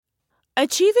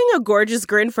Achieving a gorgeous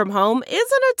grin from home isn't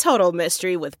a total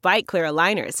mystery with Bite Clear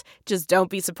aligners. Just don't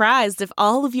be surprised if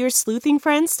all of your sleuthing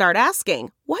friends start asking,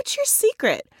 "What's your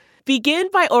secret?" Begin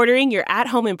by ordering your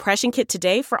at-home impression kit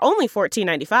today for only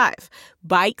 $14.95.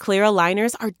 Bite Clear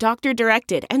aligners are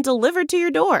doctor-directed and delivered to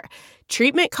your door.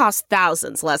 Treatment costs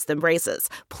thousands less than braces.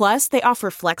 Plus, they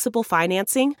offer flexible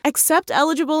financing, accept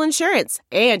eligible insurance,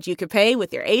 and you can pay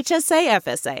with your HSA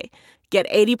FSA. Get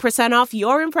 80% off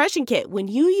your impression kit when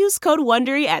you use code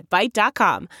WONDERY at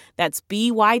Byte.com. That's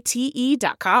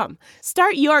BYTE.com.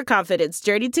 Start your confidence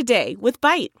journey today with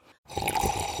Byte.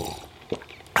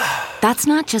 That's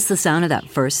not just the sound of that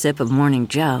first sip of Morning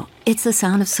Joe. It's the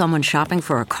sound of someone shopping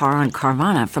for a car on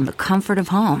Carvana from the comfort of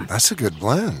home. That's a good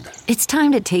blend. It's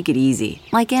time to take it easy,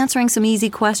 like answering some easy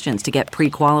questions to get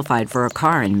pre-qualified for a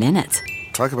car in minutes.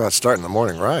 Talk about starting the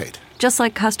morning right. Just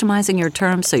like customizing your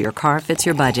terms so your car fits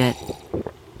your budget.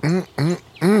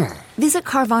 Visit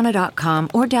Carvana.com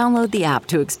or download the app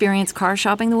to experience car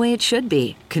shopping the way it should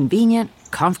be. Convenient,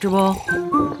 comfortable.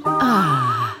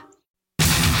 Ah.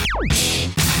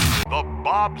 The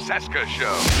Bob Cesca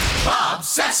Show. Bob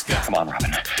Cesca. Come on,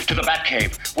 Robin. To the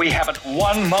Batcave. We haven't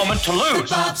one moment to lose.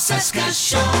 The Bob Cesca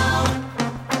Show.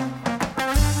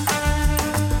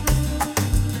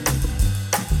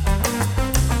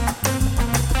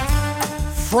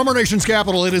 From our nation's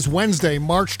capital, it is Wednesday,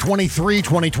 March 23,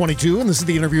 2022, and this is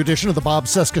the interview edition of the Bob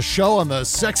Cesca Show on the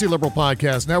Sexy Liberal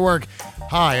Podcast Network.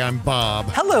 Hi, I'm Bob.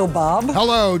 Hello, Bob.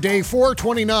 Hello. Day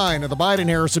 429 of the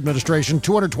Biden-Harris administration,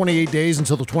 228 days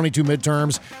until the 22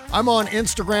 midterms. I'm on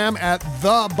Instagram at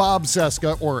the Bob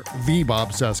Cesca, or the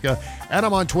Bob Cesca, and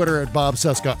I'm on Twitter at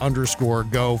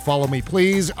BobCesca_go. Follow me,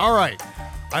 please. All right.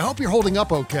 I hope you're holding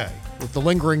up okay with the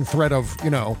lingering threat of,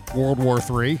 World War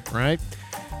III, right?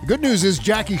 The good news is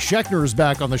Jacki Schechner is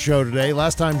back on the show today.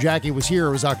 Last time Jacki was here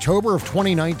was October of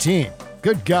 2019.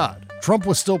 Good God. Trump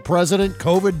was still president.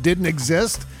 COVID didn't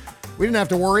exist. We didn't have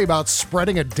to worry about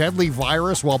spreading a deadly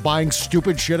virus while buying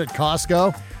stupid shit at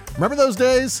Costco. Remember those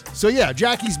days? So yeah,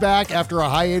 Jacki's back after a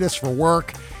hiatus for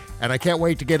work, and I can't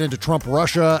wait to get into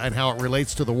Trump-Russia and how it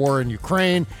relates to the war in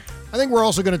Ukraine. I think we're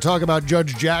also going to talk about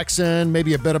Judge Jackson,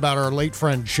 maybe a bit about our late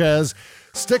friend Ches.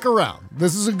 Stick around.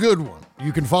 This is a good one.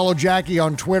 You can follow Jacki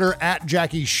on Twitter at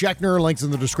Jacki Schechner. Links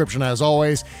in the description as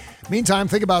always. Meantime,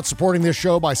 think about supporting this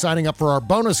show by signing up for our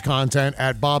bonus content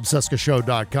at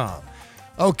bobcescashow.com.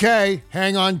 Okay,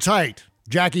 hang on tight.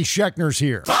 Jacki Schechner's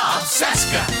here. Bob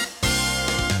Cesca.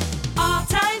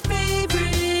 All-time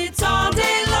favorites all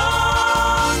day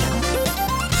long.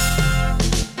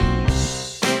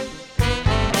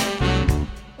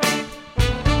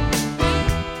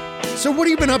 So what have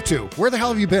you been up to? Where the hell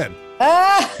have you been?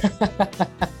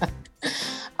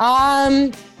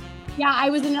 Yeah,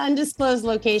 I was in an undisclosed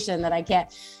location that I can't.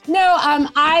 No,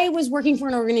 I was working for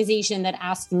an organization that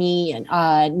asked me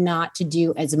not to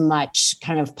do as much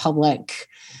kind of public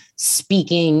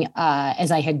speaking as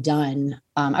I had done.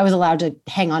 I was allowed to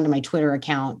hang on to my Twitter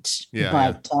account,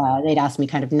 but they'd asked me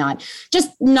kind of not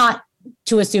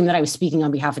to assume that I was speaking on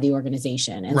behalf of the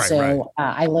organization. And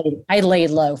I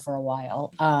laid low for a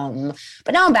while.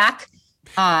 But now I'm back.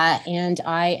 And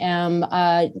I am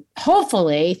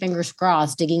hopefully, fingers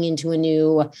crossed, digging into a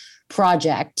new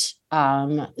project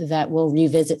that will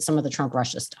revisit some of the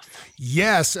Trump-Russia stuff.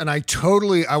 Yes, and I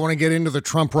want to get into the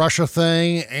Trump-Russia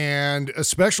thing, and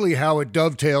especially how it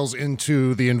dovetails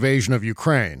into the invasion of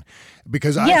Ukraine.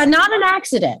 Because not an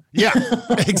accident. Yeah,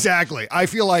 exactly. I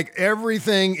feel like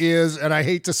everything is, and I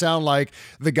hate to sound like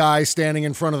the guy standing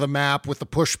in front of the map with the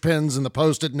push pins and the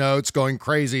Post-it notes going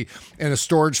crazy in a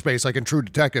storage space like in True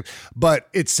Detective, but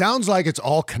it sounds like it's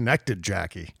all connected,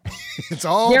 Jacki. It's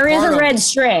all There is a red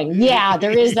string. Yeah,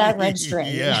 there is that red string.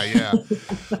 Yeah.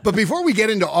 But before we get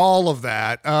into all of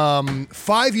that,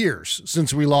 5 years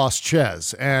since we lost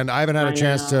Ches, and I haven't had a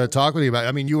chance to talk with you about it.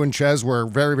 I mean, you and Ches were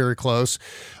very, very close.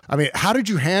 I mean, how did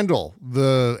you handle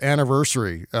the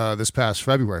anniversary this past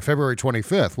February? February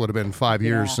 25th would have been 5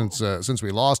 years since we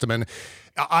lost him. And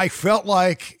I felt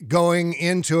like going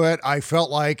into it, I felt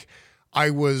like I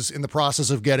was in the process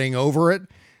of getting over it.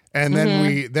 And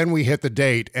then we hit the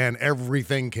date and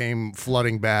everything came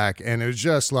flooding back. And it was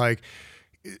just like,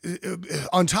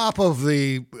 on top of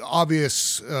the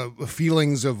obvious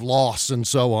feelings of loss and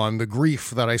so on, the grief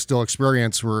that I still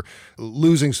experience for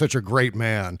losing such a great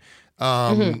man.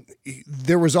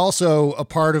 There was also a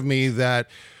part of me that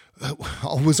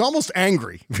was almost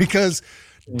angry because,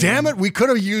 damn it, we could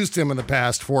have used him in the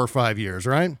past 4 or 5 years,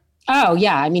 right? Oh,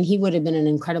 yeah. I mean, he would have been an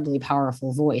incredibly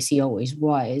powerful voice. He always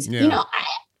was. Yeah.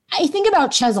 I think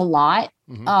about Ches a lot,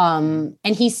 and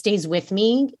he stays with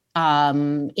me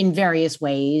in various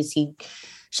ways. He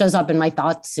shows up in my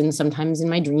thoughts and sometimes in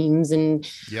my dreams. And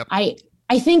Yep.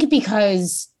 I think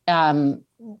because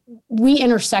we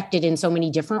intersected in so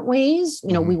many different ways.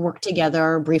 You know, we worked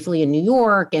together briefly in New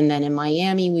York, and then in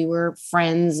Miami, we were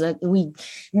friends. We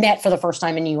met for the first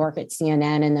time in New York at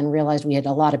CNN, and then realized we had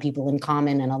a lot of people in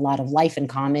common and a lot of life in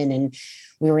common. And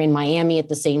we were in Miami at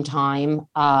the same time,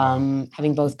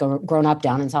 having both grown up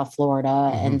down in South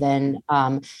Florida, and then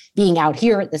being out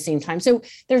here at the same time. So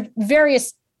there are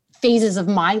various phases of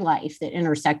my life that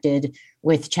intersected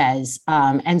with Ches.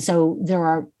 And so there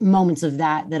are moments of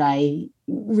that I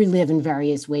relive in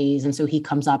various ways. And so he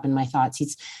comes up in my thoughts.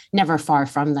 He's never far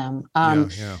from them.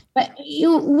 But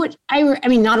I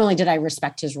mean, not only did I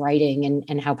respect his writing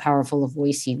and how powerful a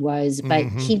voice he was, but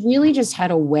he really just had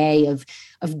a way of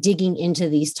digging into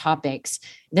these topics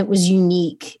that was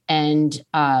unique and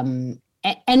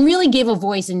really gave a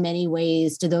voice in many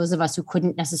ways to those of us who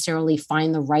couldn't necessarily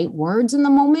find the right words in the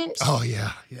moment. Oh,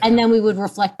 yeah. And then we would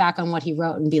reflect back on what he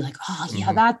wrote and be like, oh,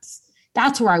 yeah,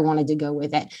 that's where I wanted to go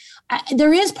with it.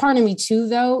 There is part of me, too,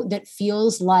 though, that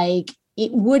feels like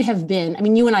it would have been, I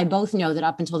mean, you and I both know that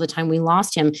up until the time we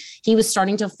lost him, he was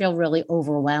starting to feel really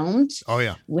overwhelmed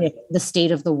with the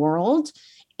state of the world.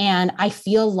 And I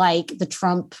feel like the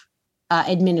Trump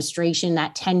administration,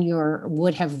 that tenure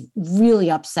would have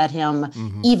really upset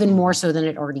him even more so than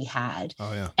it already had.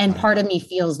 And part of me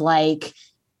feels like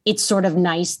it's sort of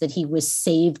nice that he was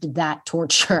saved that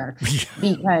torture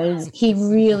because he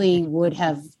really would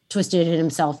have twisted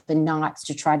himself in knots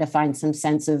to try to find some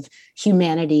sense of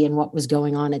humanity in what was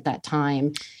going on at that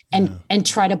time and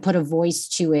try to put a voice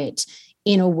to it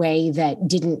in a way that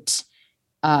did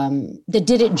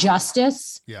it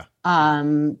justice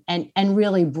and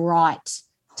really brought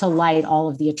to light all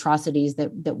of the atrocities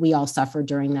that we all suffered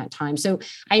during that time. So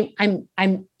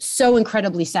I'm so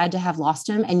incredibly sad to have lost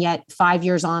him. And yet 5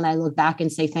 years on, I look back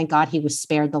and say, thank God he was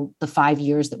spared the 5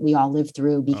 years that we all lived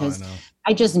through, because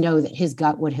I just know that his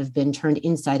gut would have been turned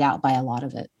inside out by a lot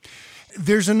of it.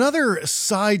 There's another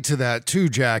side to that too,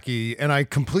 Jacki, and I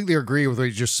completely agree with what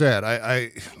you just said.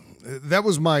 That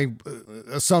was my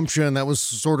assumption. That was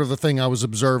sort of the thing I was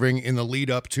observing in the lead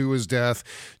up to his death.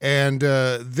 And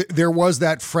there was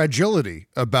that fragility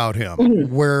about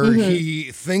him where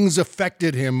things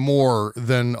affected him more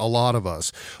than a lot of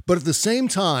us. But at the same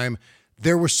time,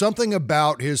 there was something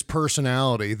about his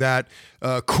personality, that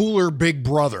cooler big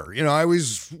brother. You know, I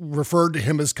always referred to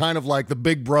him as kind of like the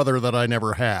big brother that I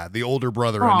never had, the older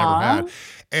brother I never had.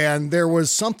 And there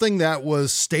was something that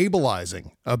was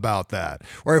stabilizing about that,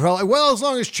 where I felt like, well, as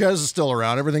long as Ches is still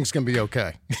around, everything's going to be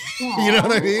okay. You know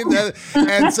what I mean?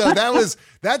 And so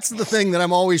that's the thing that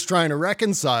I'm always trying to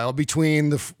reconcile between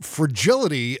the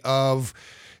fragility of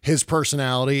his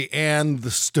personality and the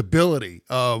stability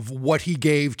of what he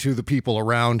gave to the people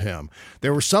around him.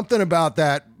 There was something about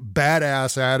that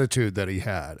badass attitude that he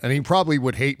had. And he probably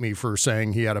would hate me for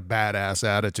saying he had a badass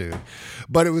attitude,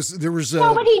 but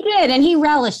but he did. And he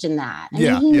relished in that. I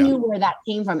mean, he knew where that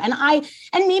came from. And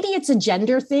maybe it's a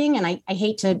gender thing. And I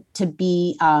hate to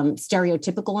be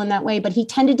stereotypical in that way, but he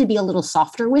tended to be a little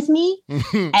softer with me.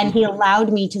 And he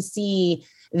allowed me to see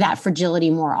that fragility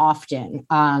more often.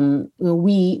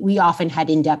 We often had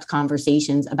in-depth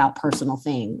conversations about personal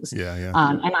things. And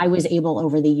I was able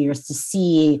over the years to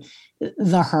see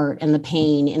the hurt and the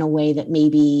pain in a way that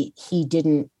maybe he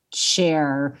didn't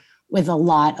share with a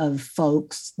lot of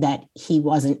folks that he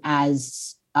wasn't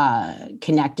as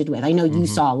connected with. I know you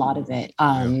saw a lot of it.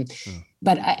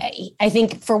 But I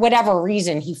think for whatever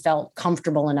reason, he felt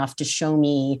comfortable enough to show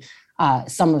me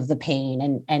some of the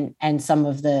pain and some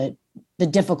of the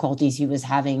difficulties he was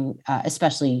having,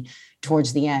 especially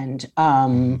towards the end. I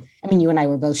mean, you and I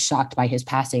were both shocked by his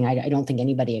passing. I don't think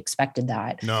anybody expected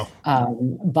that. No.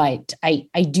 But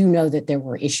I do know that there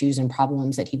were issues and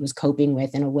problems that he was coping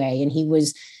with in a way. And he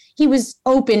was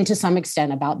open to some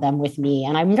extent about them with me.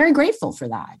 And I'm very grateful for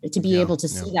that, to be able to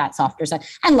see that softer side.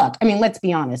 And look, I mean, let's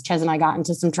be honest, Ches and I got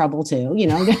into some trouble too. You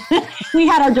know, we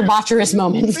had our debaucherous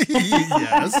moments.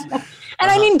 Yes. And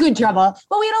I mean, good trouble,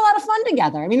 but we had a lot of fun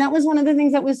together. I mean, that was one of the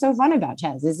things that was so fun about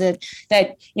Ches, is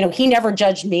that, you know, he never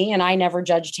judged me and I never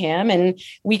judged him. And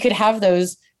we could have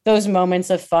those moments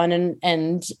of fun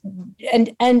and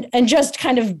just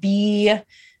kind of be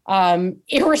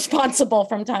irresponsible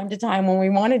from time to time when we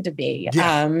wanted to be.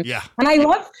 And I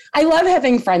love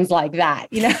having friends like that,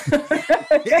 you know.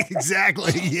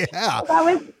 Exactly. Yeah.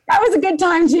 That was a good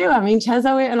time too. I mean, Ches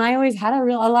and I always had a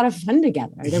lot of fun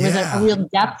together. There was a real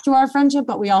depth to our friendship,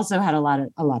 but we also had a lot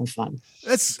of fun.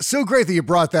 That's so great that you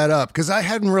brought that up, because I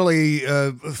hadn't really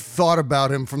thought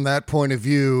about him from that point of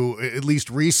view, at least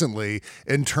recently,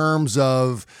 in terms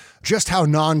of just how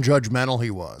non-judgmental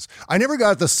he was. I never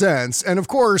got the sense, and of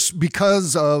course,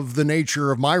 because of the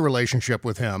nature of my relationship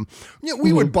with him,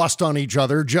 we would bust on each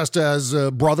other just as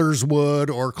brothers would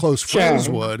or close friends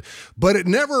would, but it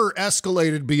never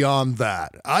escalated beyond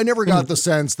that. I never got the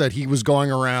sense that he was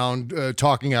going around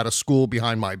talking out of school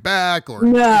behind my back or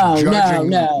judging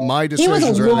my decisions. He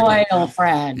was a loyal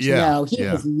friend. Yeah, he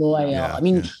was loyal. Yeah, I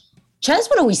mean, Ches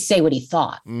would always say what he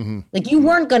thought. Like you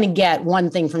weren't going to get one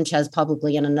thing from Ches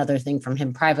publicly and another thing from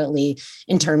him privately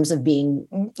in terms of being,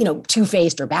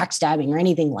 two-faced or backstabbing or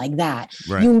anything like that.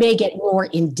 Right. You may get more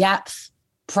in depth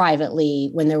privately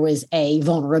when there was a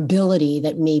vulnerability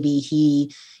that maybe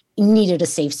he needed a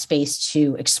safe space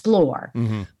to explore,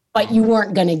 but you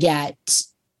weren't going to get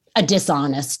a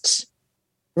dishonest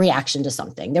reaction to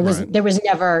something. He was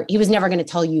never going to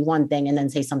tell you one thing and then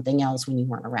say something else when you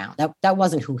weren't around. That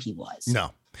wasn't who he was.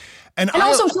 No. And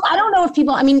also, I don't know if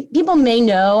people may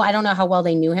know, I don't know how well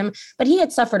they knew him, but he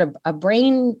had suffered a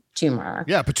brain tumor.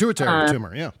 Yeah, pituitary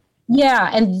tumor. Yeah. Yeah.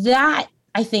 And that,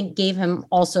 I think, gave him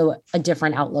also a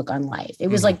different outlook on life. It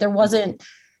was like there wasn't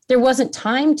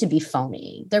time to be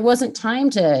phony. There wasn't time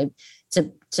to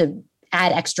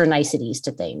add extra niceties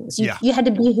to things. You had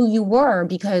to be who you were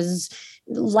because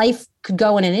life could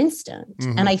go in an instant.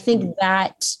 And I think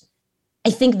that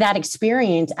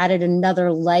experience added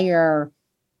another layer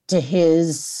to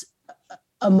his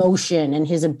emotion and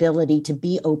his ability to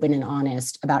be open and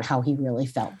honest about how he really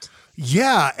felt.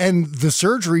 Yeah, and the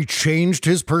surgery changed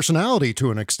his personality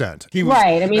to an extent. There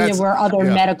were other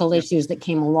medical issues that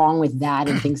came along with that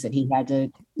and things that he had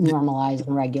to normalize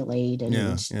and regulate and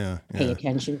pay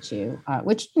attention to,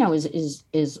 which,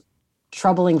 is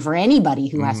troubling for anybody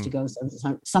who has to go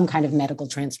some kind of medical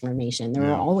transformation. There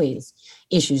are always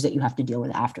issues that you have to deal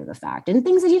with after the fact and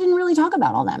things that he didn't really talk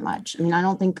about all that much. I mean, I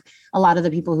don't think a lot of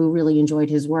the people who really enjoyed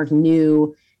his work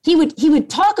knew he would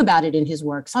talk about it in his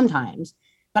work sometimes,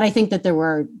 but I think that there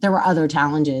were other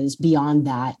challenges beyond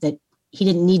that he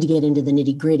didn't need to get into the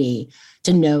nitty-gritty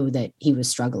to know that he was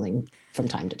struggling from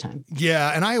time to time.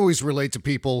 Yeah, and I always relate to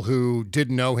people who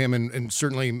didn't know him and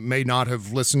certainly may not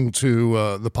have listened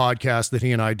to the podcast that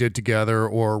he and I did together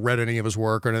or read any of his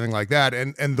work or anything like that.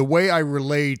 And the way I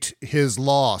relate his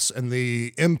loss and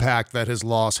the impact that his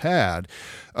loss had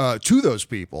to those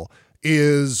people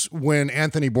is when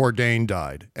Anthony Bourdain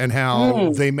died and how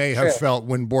they may have felt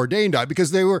when Bourdain died,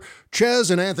 because they were Ches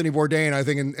and Anthony Bourdain, I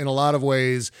think in a lot of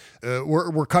ways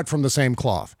were cut from the same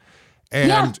cloth.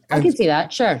 And I can see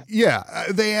that. Sure. Yeah.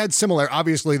 They had similar,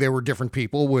 obviously they were different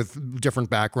people with different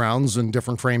backgrounds and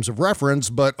different frames of reference,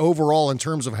 but overall in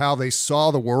terms of how they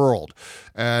saw the world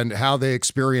and how they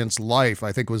experienced life,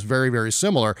 I think was very, very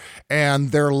similar.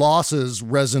 And their losses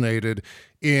resonated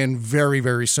in very,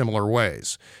 very similar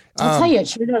ways. I'll tell you, it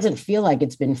sure doesn't feel like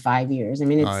it's been 5 years. I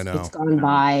mean, it's gone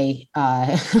by.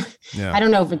 I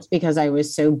don't know if it's because I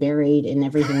was so buried in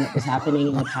everything that was happening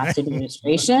in the past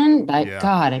administration, but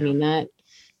God, I mean, that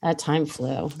time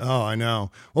flew. Oh, I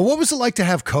know. Well, what was it like to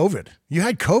have COVID? You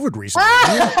had COVID recently.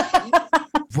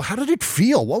 How did it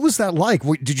feel? What was that like?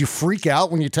 Did you freak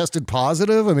out when you tested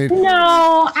positive?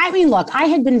 No. Look, I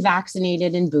had been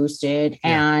vaccinated and boosted,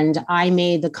 and I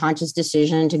made the conscious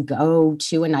decision to go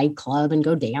to a nightclub and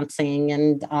go dancing.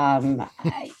 And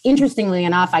interestingly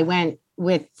enough, I went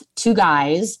with two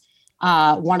guys.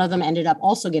 One of them ended up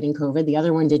also getting COVID. The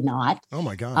other one did not. Oh,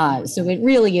 my God. So it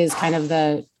really is kind of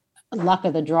the luck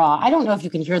of the draw. I don't know if you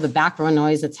can hear the background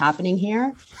noise that's happening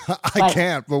here. I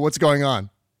can't, but what's going on?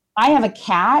 I have a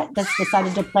cat that's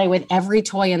decided to play with every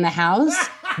toy in the house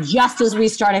just as we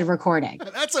started recording.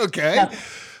 That's okay.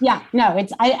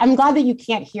 I'm glad that you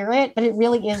can't hear it, but it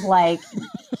really is like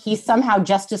he somehow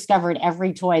just discovered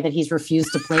every toy that he's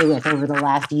refused to play with over the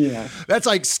last year. That's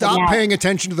like, stop paying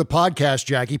attention to the podcast,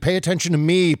 Jackie. Pay attention to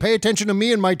me. Pay attention to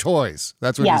me and my toys.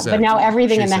 That's what he said. But now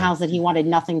everything in the house that he wanted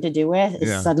nothing to do with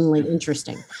is suddenly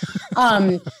interesting.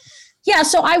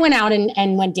 So I went out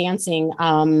and went dancing,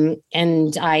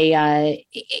 and I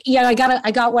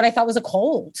got what I thought was a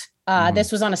cold.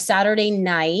 This was on a Saturday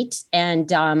night, and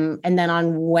then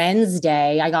on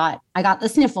Wednesday I got the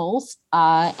sniffles,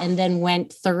 and then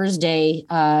went Thursday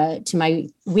to my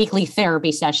weekly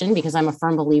therapy session because I'm a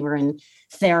firm believer in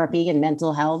therapy and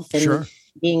mental health and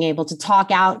being able to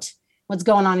talk out what's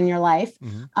going on in your life.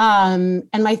 And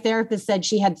my therapist said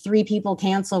she had 3 people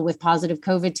cancel with positive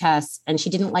COVID tests, and she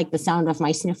didn't like the sound of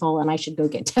my sniffle and I should go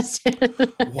get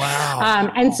tested. Wow.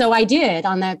 And so I did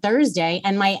on that Thursday,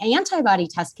 and my antibody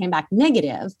test came back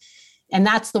negative. And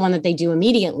that's the one that they do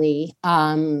immediately.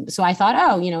 So I thought,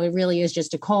 it really is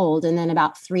just a cold. And then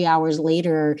about 3 hours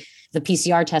later, the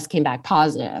PCR test came back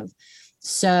positive.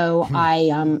 So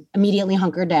I immediately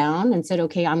hunkered down and said,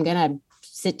 okay, I'm going to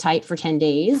sit tight for 10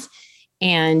 days.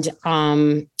 And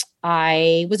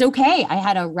I was okay. I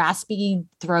had a raspy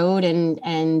throat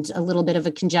and a little bit of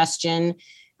a congestion.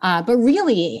 But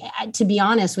really, to be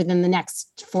honest, within the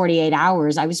next 48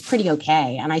 hours, I was pretty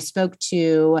okay. And I spoke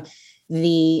to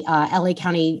the LA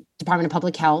County Department of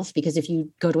Public Health, because if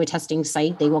you go to a testing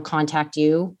site, they will contact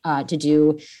you to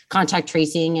do contact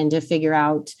tracing and to figure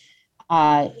out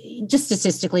just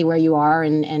statistically where you are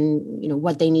and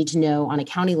what they need to know on a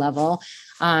county level.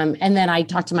 And then I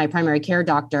talked to my primary care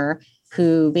doctor,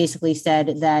 who basically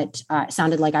said that it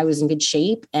sounded like I was in good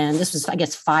shape. And this was, I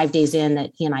guess, 5 days in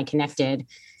that he and I connected.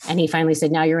 And he finally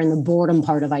said, now you're in the boredom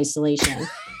part of isolation.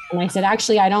 And I said,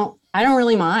 actually, I don't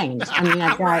really mind. I mean,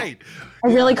 I've got a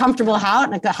really comfortable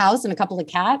house and a couple of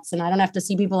cats, and I don't have to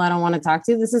see people I don't want to talk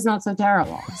to. This is not so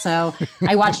terrible. So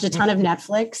I watched a ton of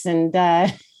Netflix, and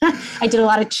I did a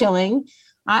lot of chilling,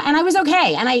 and I was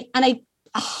okay. And I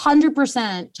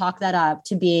 100% chalk that up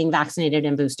to being vaccinated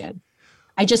and boosted.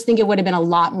 I just think it would have been a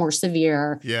lot more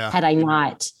severe had I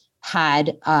not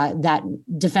had that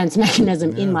defense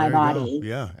mechanism in my body.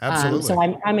 Yeah, absolutely. So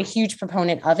I'm a huge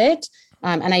proponent of it.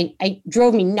 And I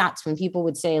drove me nuts when people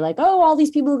would say like, oh, all these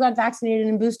people who got vaccinated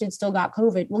and boosted still got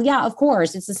COVID. Well, yeah, of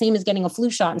course. It's the same as getting a flu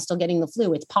shot and still getting the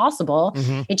flu. It's possible.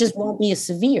 Mm-hmm. It just won't be as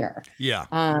severe. Yeah.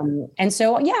 And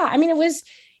so, yeah, I mean,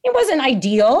 it wasn't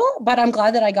ideal, but I'm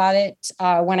glad that I got it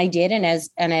when I did. And as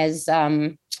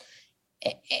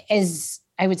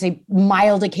I would say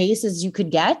mild a case as you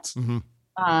could get.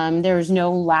 Mm-hmm. There's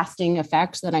no lasting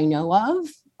effects that I know of.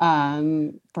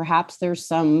 Perhaps there's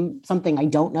something I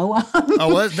don't know of.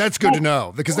 Oh, well, that's good to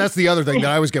know, because that's the other thing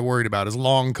that I always get worried about is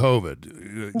long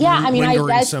COVID. Yeah, I mean,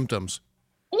 lingering symptoms.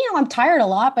 I'm tired a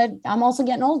lot, but I'm also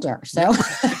getting older. So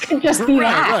it could just be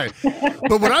that. Right.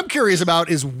 But what I'm curious about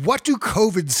is, what do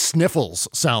COVID sniffles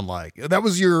sound like? That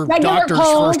was your doctor's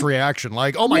first reaction.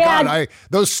 Like, oh my God,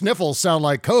 those sniffles sound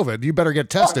like COVID. You better get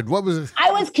tested. What was it?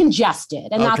 I was congested,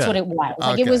 and that's what it was.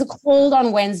 Like it was a cold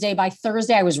on Wednesday. By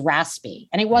Thursday, I was raspy,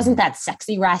 and it wasn't that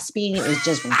sexy raspy. It was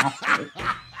just raspy.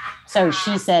 So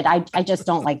she said, I just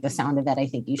don't like the sound of it. I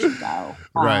think you should go.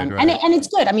 Right. And it's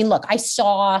good. I mean, look,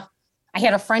 I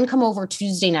had a friend come over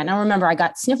Tuesday night. Now, remember, I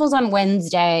got sniffles on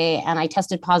Wednesday and I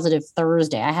tested positive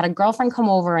Thursday. I had a girlfriend come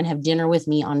over and have dinner with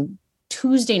me on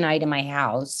Tuesday night in my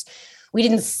house. We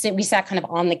didn't sit, we sat kind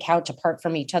of on the couch apart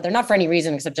from each other, not for any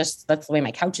reason, except just that's the way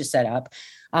my couch is set up.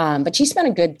 But she spent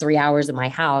a good 3 hours at my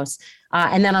house.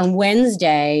 And then on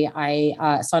Wednesday,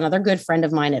 I saw another good friend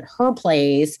of mine at her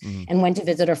place and went to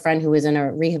visit a friend who was in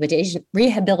a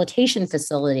rehabilitation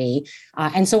facility.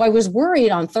 And so I was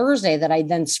worried on Thursday that I'd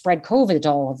then spread COVID to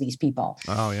all of these people.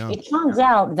 Oh, yeah. It turns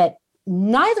out that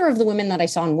neither of the women that I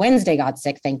saw on Wednesday got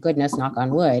sick, thank goodness, knock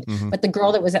on wood. But the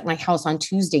girl that was at my house on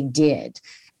Tuesday did.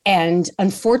 And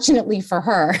unfortunately for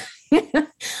her,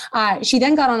 she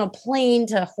then got on a plane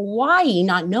to Hawaii,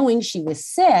 not knowing she was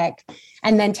sick,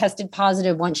 and then tested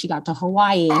positive once she got to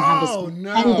Hawaii and had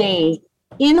this 10 days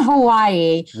in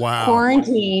Hawaii,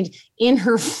 quarantined in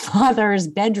her father's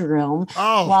bedroom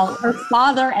while her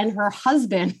father and her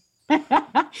husband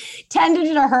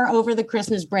tended to her over the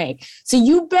Christmas break. So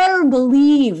you better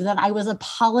believe that I was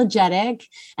apologetic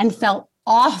and felt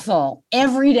awful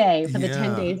every day for the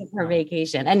 10 days of her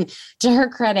vacation. And to her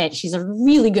credit, she's a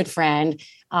really good friend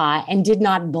and did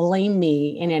not blame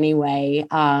me in any way.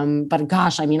 But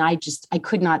gosh, I mean, I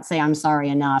could not say I'm sorry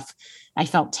enough. I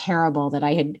felt terrible that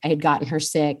I had gotten her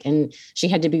sick and she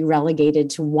had to be relegated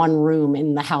to one room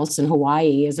in the house in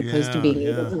Hawaii as opposed to being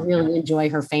able to really enjoy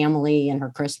her family and her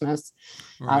Christmas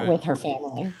with her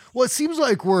family. Well, it seems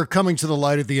like we're coming to the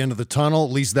light at the end of the tunnel.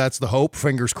 At least that's the hope.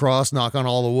 Fingers crossed, knock on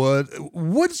all the wood.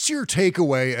 What's your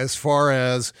takeaway as far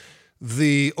as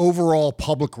the overall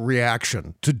public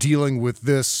reaction to dealing with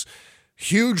this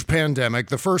huge pandemic,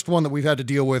 the first one that we've had to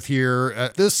deal with here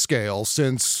at this scale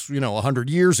since, 100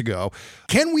 years ago?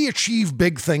 Can we achieve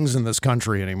big things in this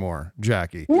country anymore,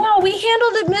 Jacki? No, we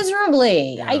handled it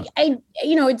miserably. Yeah.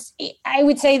 I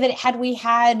would say that had we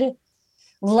had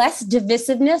less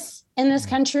divisiveness in this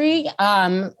country,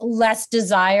 less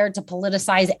desire to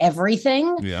politicize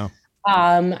everything. Yeah.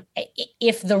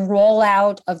 If the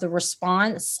rollout of the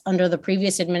response under the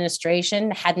previous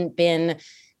administration hadn't been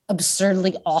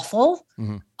absurdly awful,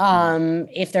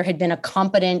 if there had been a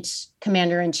competent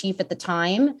commander-in-chief at the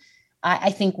time,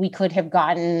 I think we could have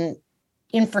gotten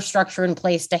infrastructure in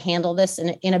place to handle this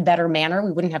in a better manner.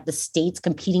 We wouldn't have the states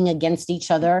competing against each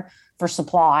other for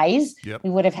supplies. Yep. We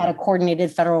would have had a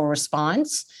coordinated federal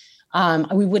response.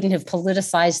 We wouldn't have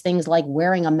politicized things like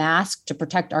wearing a mask to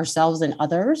protect ourselves and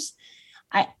others.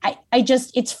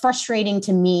 it's frustrating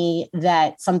to me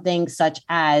that something such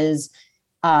as,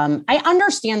 I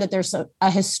understand that there's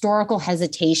a historical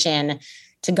hesitation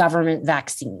to government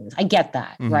vaccines. I get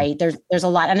that, right? There's a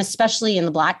lot, and especially in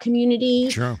the Black community.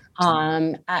 Sure.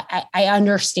 I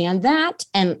understand that,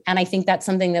 and I think that's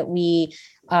something that we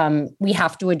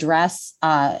have to address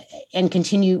and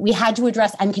continue. We had to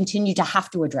address and continue to have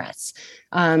to address.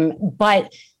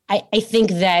 But I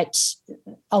think that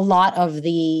a lot of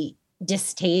the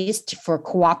distaste for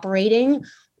cooperating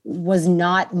was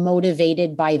not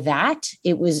motivated by that.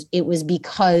 It was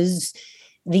because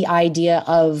the idea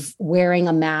of wearing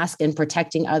a mask and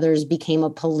protecting others became a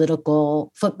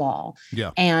political football.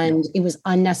 Yeah. And it was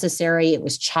unnecessary. It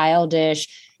was childish.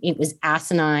 It was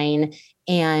asinine.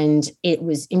 And it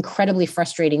was incredibly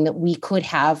frustrating that we could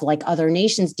have, like other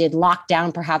nations did, locked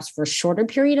down perhaps for a shorter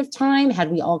period of time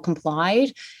had we all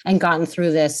complied and gotten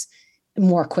through this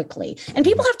more quickly. And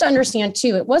people have to understand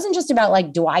too, it wasn't just about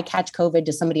like, do I catch COVID?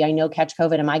 Does somebody I know catch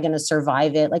COVID? Am I going to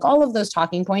survive it? Like all of those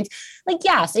talking points. Like,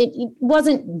 yes, it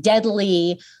wasn't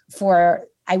deadly for,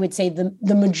 I would say,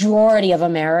 the majority of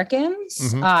Americans,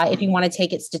 if you want to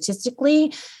take it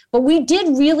statistically. But we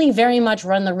did really very much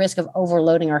run the risk of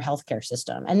overloading our healthcare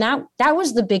system. And that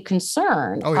was the big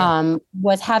concern,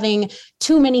 was having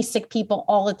too many sick people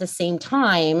all at the same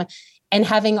time and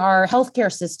having our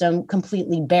healthcare system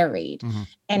completely buried.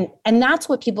 And that's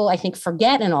what people, I think,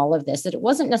 forget in all of this, that it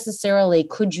wasn't necessarily,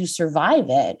 could you survive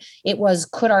it? It was,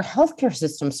 could our healthcare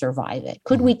system survive it?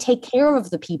 Could we take care of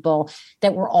the people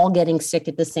that were all getting sick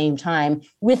at the same time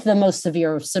with the most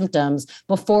severe of symptoms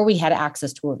before we had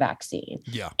access to a vaccine?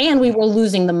 Yeah. And we were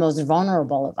losing the most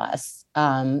vulnerable of us,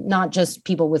 not just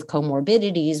people with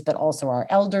comorbidities, but also our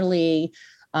elderly,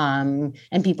 and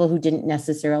people who didn't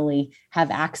necessarily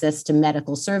have access to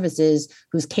medical services,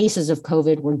 whose cases of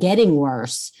COVID were getting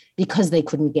worse because they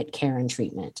couldn't get care and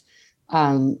treatment.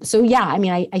 So yeah, I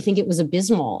mean, I think it was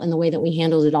abysmal in the way that we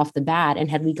handled it off the bat. And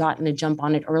had we gotten a jump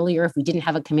on it earlier, if we didn't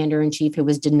have a commander in chief who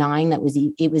was denying that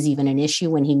it was even an issue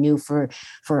when he knew for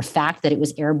a fact that it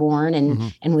was airborne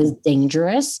and was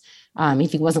dangerous.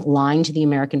 If he wasn't lying to the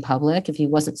American public, if he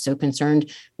wasn't so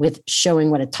concerned with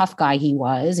showing what a tough guy he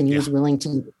was, and he was willing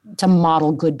to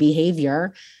model good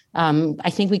behavior, I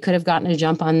think we could have gotten a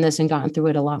jump on this and gotten through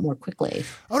it a lot more quickly.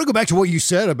 I want to go back to what you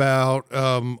said about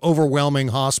overwhelming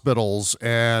hospitals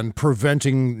and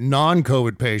preventing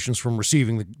non-COVID patients from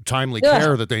receiving the timely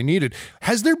care that they needed.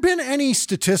 Has there been any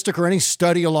statistic or any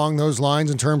study along those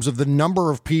lines in terms of the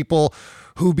number of people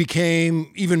who became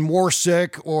even more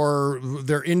sick or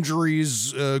their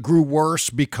injuries grew worse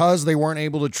because they weren't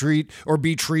able to treat or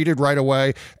be treated right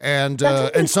away? And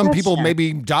some people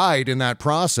maybe died in that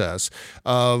process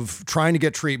of trying to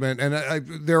get treatment. And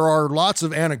there are lots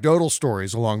of anecdotal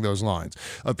stories along those lines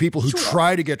of people who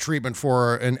try to get treatment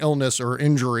for an illness or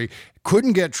injury,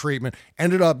 couldn't get treatment,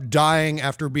 ended up dying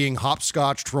after being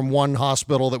hopscotched from one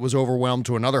hospital that was overwhelmed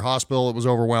to another hospital that was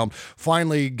overwhelmed,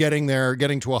 finally getting there,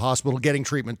 getting to a hospital, getting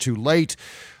treatment too late.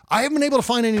 I haven't been able to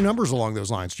find any numbers along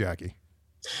those lines, Jackie.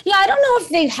 Yeah, I don't know if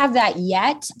they have that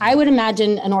yet. I would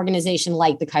imagine an organization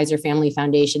like the Kaiser Family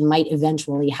Foundation might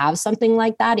eventually have something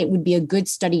like that. It would be a good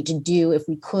study to do if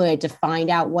we could, to find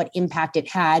out what impact it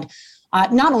had,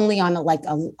 not only on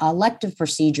elective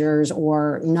procedures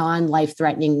or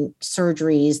non-life-threatening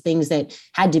surgeries, things that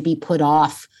had to be put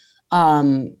off, but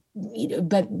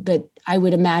I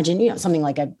would imagine, something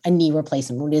like a knee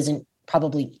replacement, what isn't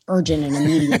probably urgent and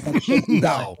immediate.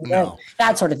 No.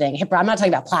 That sort of thing. I'm not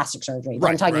talking about plastic surgery, but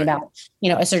I'm talking about,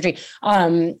 a surgery.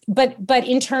 But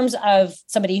in terms of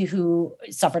somebody who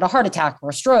suffered a heart attack or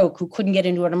a stroke, who couldn't get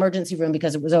into an emergency room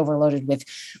because it was overloaded with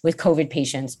COVID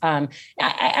patients. I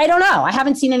don't know. I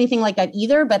haven't seen anything like that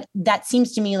either, but that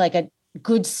seems to me like a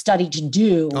good study to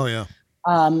do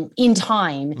in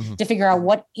time to figure out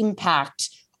what impact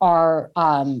our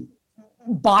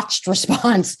botched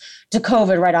response to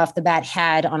COVID right off the bat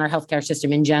had on our healthcare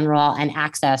system in general, and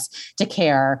access to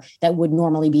care that would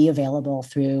normally be available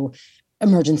through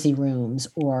emergency rooms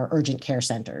or urgent care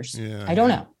centers. I don't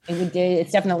know.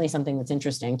 It's definitely something that's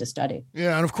interesting to study.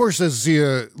 Yeah, and of course, as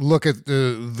you look at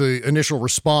the initial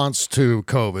response to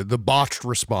COVID, the botched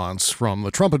response from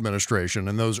the Trump administration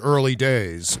in those early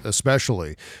days,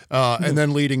 especially, and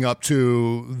then leading up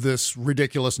to this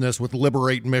ridiculousness with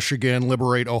Liberate Michigan,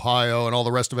 Liberate Ohio, and all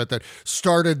the rest of it that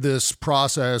started this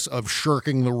process of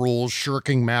shirking the rules,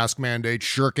 shirking mask mandates,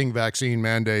 shirking vaccine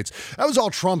mandates. That was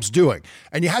all Trump's doing.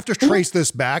 And you have to trace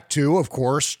this back to, of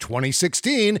course,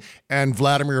 2016 and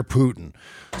Vladimir Putin.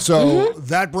 So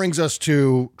that brings us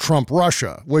to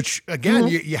Trump-Russia, which, again,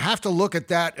 you have to look at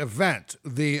that event,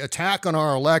 the attack on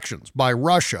our elections by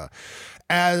Russia,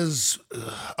 as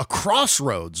a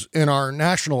crossroads in our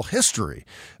national history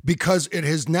because it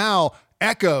has now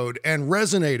echoed and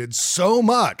resonated so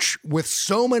much with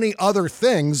so many other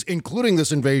things, including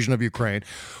this invasion of Ukraine.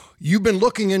 You've been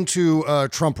looking into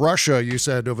Trump-Russia, you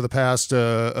said, over the past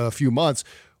few months.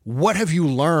 What have you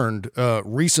learned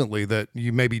recently that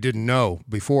you maybe didn't know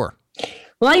before?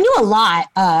 Well, I knew a lot,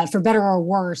 for better or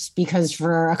worse, because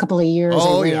for a couple of years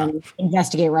I ran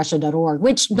InvestigateRussia.org,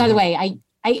 which, by the way,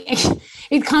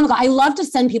 it's comical. I love to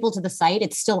send people to the site.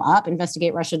 It's still up,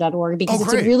 InvestigateRussia.org, because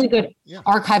it's a really good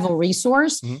archival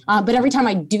resource. But every time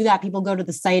I do that, people go to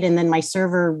the site, and then my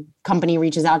server company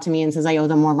reaches out to me and says I owe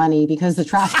them more money because the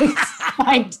traffic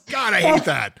spiked. God, I hate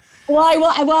that. Well,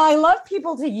 I love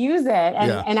people to use it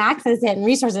and access it and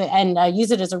resource it and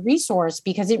use it as a resource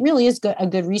because it really is a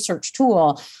good research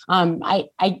tool. I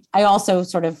also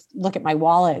sort of look at my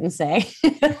wallet and say,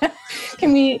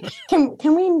 can we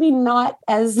be not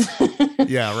as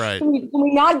right? Can we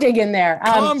not dig in there?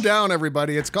 Calm down,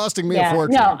 everybody. It's costing me a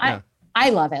fortune. No, I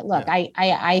love it. Look,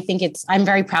 I think I'm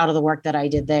very proud of the work that I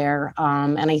did there.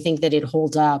 And I think that it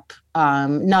holds up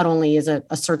not only as a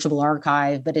searchable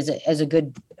archive, but as a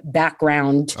good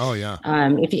background. Oh, yeah.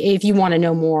 If you want to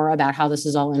know more about how this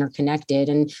is all interconnected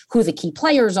and who the key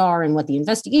players are and what the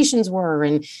investigations were.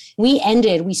 And we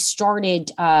started,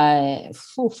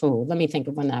 let me think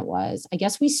of when that was. I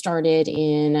guess we started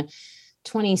in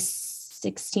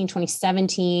 2016,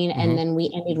 2017, and then we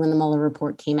ended when the Mueller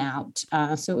report came out.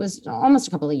 So it was almost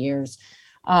a couple of years.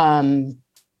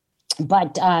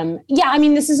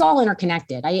 This is all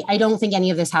interconnected. I don't think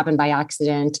any of this happened by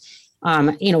accident.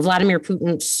 Vladimir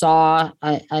Putin saw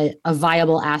a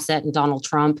viable asset in Donald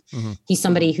Trump. He's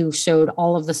somebody who showed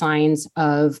all of the signs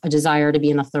of a desire to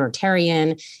be an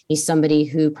authoritarian. He's somebody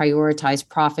who prioritized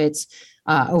profits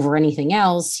over anything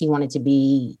else. He wanted to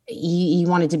be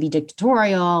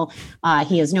dictatorial.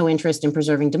 He has no interest in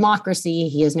preserving democracy.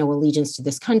 He has no allegiance to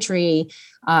this country.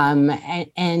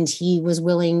 And he was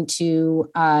willing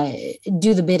to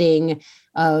do the bidding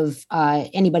of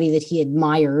anybody that he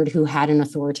admired who had an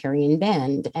authoritarian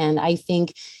bend. And I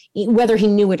think whether he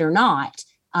knew it or not,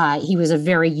 he was a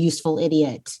very useful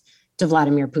idiot to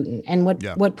Vladimir Putin. And what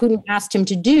Putin asked him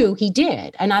to do, he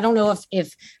did. And I don't know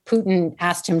if Putin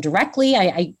asked him directly.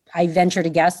 I venture to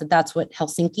guess that that's what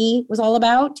Helsinki was all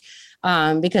about.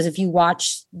 Because if you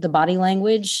watch the body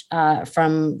language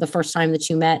from the first time the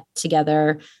two met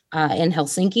together in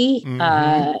Helsinki,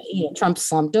 Trump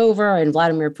slumped over and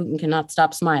Vladimir Putin cannot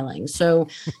stop smiling. So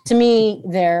to me,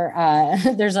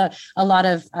 there's a lot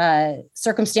of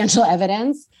circumstantial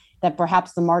evidence that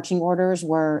perhaps the marching orders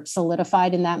were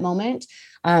solidified in that moment.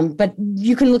 But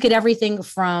you can look at everything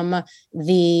from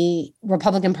the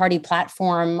Republican Party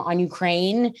platform on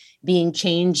Ukraine being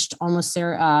changed almost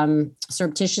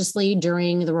surreptitiously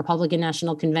during the Republican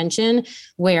National Convention,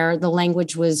 where the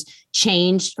language was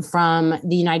changed from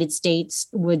the United States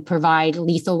would provide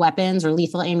lethal weapons or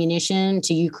lethal ammunition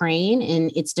to Ukraine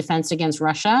in its defense against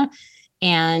Russia.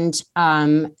 And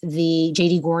the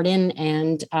J.D. Gordon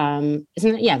and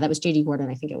that was J.D.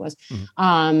 Gordon, I think it was,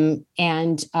 and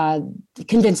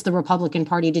convinced the Republican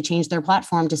Party to change their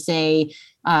platform to say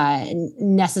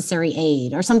necessary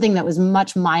aid or something that was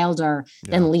much milder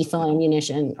than lethal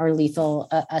ammunition or lethal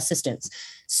assistance.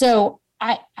 So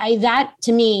that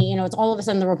to me, it's all of a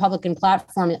sudden the Republican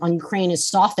platform on Ukraine is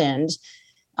softened.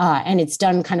 And it's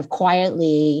done kind of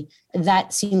quietly.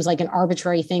 That seems like an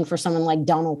arbitrary thing for someone like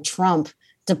Donald Trump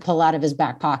to pull out of his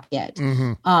back pocket.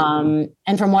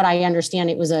 And from what I understand,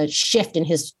 it was a shift in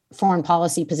his foreign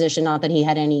policy position. Not that he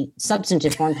had any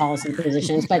substantive foreign policy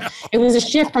positions, but it was a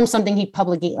shift from something he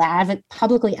publicly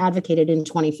advocated in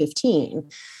 2015.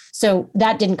 So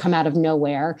that didn't come out of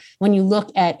nowhere. When you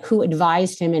look at who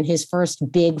advised him in his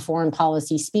first big foreign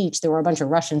policy speech, there were a bunch of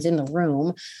Russians in the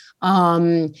room.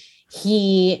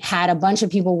 He had a bunch of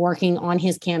people working on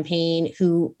his campaign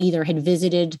who either had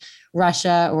visited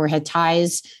Russia or had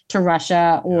ties to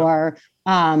Russia or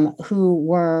who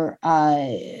were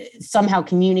somehow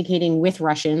communicating with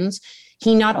Russians.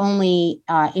 He not only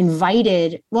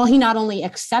accepted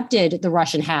the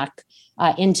Russian hack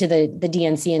into the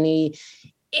DNC and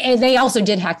they also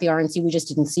did hack the RNC. We just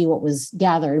didn't see what was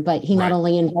gathered, but he not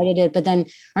only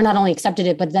not only accepted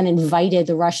it, but then invited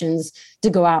the Russians to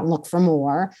go out and look for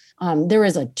more. There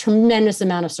is a tremendous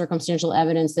amount of circumstantial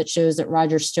evidence that shows that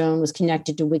Roger Stone was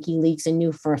connected to WikiLeaks and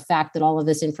knew for a fact that all of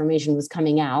this information was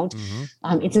coming out.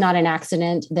 It's not an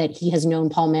accident that he has known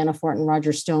Paul Manafort and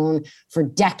Roger Stone for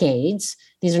decades.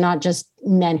 These are not just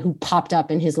men who popped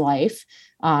up in his life.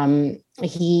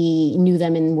 He knew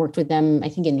them and worked with them, I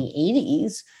think, in the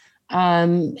 80s.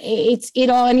 it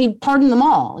all, and he pardoned them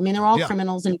all. I mean, they're all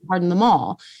criminals, and he pardoned them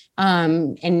all.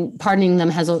 And pardoning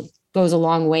them goes a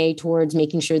long way towards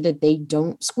making sure that they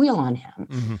don't squeal on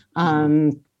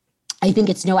him. I think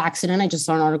it's no accident. I just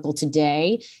saw an article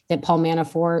today that Paul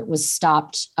Manafort was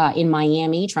stopped in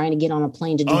Miami trying to get on a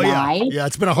plane to Dubai. Yeah,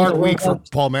 it's been a hard week for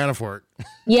Paul Manafort.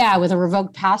 Yeah, with a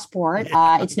revoked passport.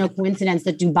 It's no coincidence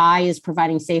that Dubai is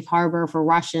providing safe harbor for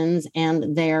Russians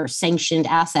and their sanctioned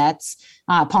assets.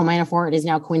 Paul Manafort is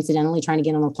now coincidentally trying to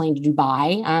get on a plane to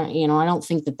Dubai. I don't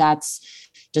think that's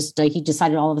just he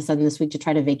decided all of a sudden this week to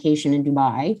try to vacation in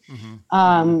Dubai.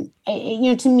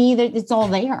 To me, that it's all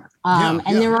there.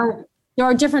 There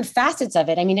are different facets of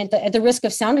it. I mean, at the risk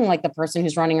of sounding like the person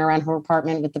who's running around her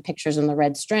apartment with the pictures and the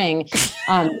red string,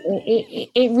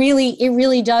 it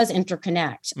really does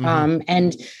interconnect.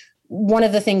 And one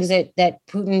of the things that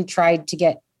Putin tried to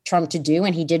get Trump to do,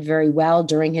 and he did very well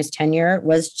during his tenure,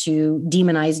 was to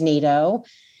demonize NATO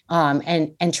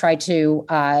and try to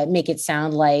make it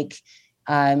sound like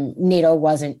NATO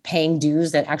wasn't paying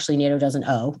dues that actually NATO doesn't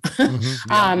owe,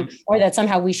 or that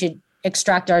somehow we should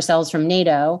extract ourselves from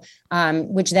NATO,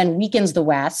 which then weakens the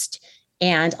West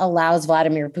and allows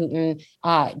Vladimir Putin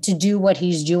to do what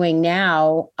he's doing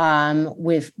now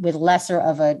with lesser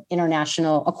of a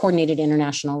coordinated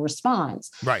international response.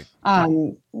 Right.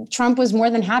 Trump was more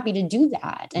than happy to do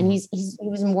that, and he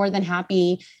was more than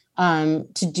happy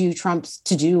to do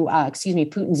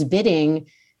Putin's bidding.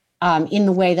 In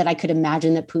the way that I could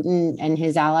imagine that Putin and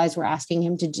his allies were asking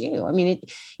him to do. I mean,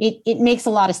 it makes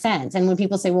a lot of sense. And when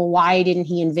people say, well, why didn't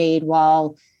he invade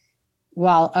while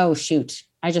oh, shoot,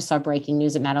 I just saw breaking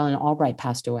news that Madeleine Albright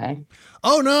passed away.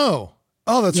 Oh, no.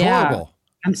 Oh, that's horrible.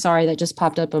 I'm sorry, that just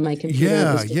popped up on my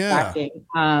computer. Yeah.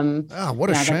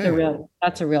 What a shame.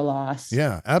 That's a real loss.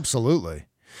 Yeah, absolutely.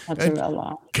 That's a real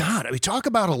loss. God, I mean, talk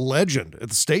about a legend at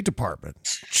the State Department.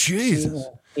 Jesus.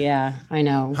 Yeah, I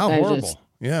know. How horrible.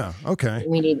 Yeah. Okay.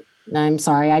 I'm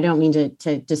sorry. I don't mean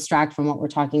to distract from what we're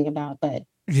talking about, but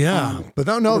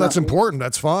but no, that's important.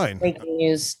 That's fine. Breaking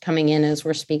news coming in as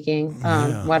we're speaking.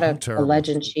 What a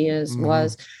legend she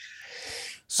was.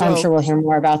 So, I'm sure we'll hear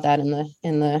more about that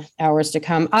in the hours to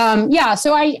come.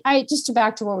 So I just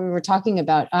back to what we were talking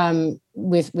about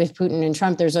with Putin and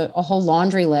Trump. There's a whole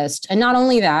laundry list, and not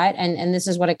only that, and this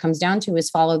is what it comes down to, is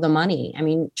follow the money. I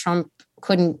mean, Trump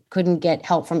couldn't get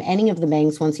help from any of the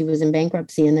banks once he was in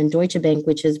bankruptcy. And then Deutsche Bank,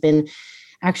 which has been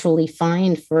actually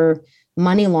fined for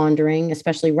money laundering,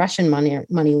 especially Russian money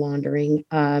laundering,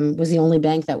 was the only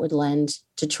bank that would lend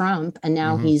to Trump. And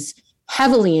now he's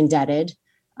heavily indebted.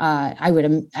 I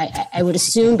would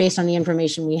assume, based on the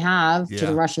information we have, to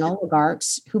the Russian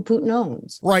oligarchs who Putin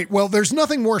owns. Right. Well, there's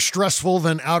nothing more stressful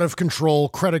than out of control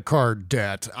credit card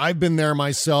debt. I've been there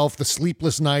myself. The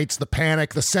sleepless nights, the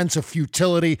panic, the sense of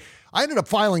futility. I ended up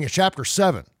filing a Chapter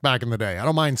 7 back in the day. I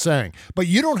don't mind saying. But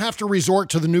you don't have to resort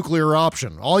to the nuclear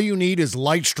option. All you need is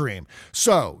Lightstream.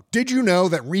 So, did you know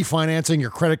that refinancing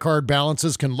your credit card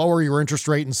balances can lower your interest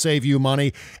rate and save you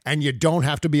money, and you don't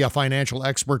have to be a financial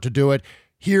expert to do it?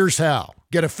 Here's how.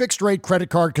 Get a fixed-rate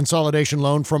credit card consolidation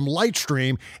loan from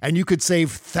Lightstream, and you could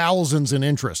save thousands in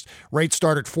interest. Rates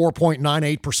start at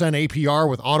 4.98% APR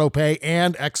with autopay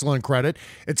and excellent credit.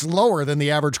 It's lower than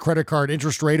the average credit card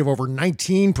interest rate of over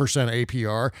 19%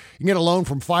 APR. You can get a loan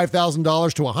from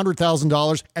 $5,000 to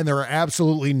 $100,000, and there are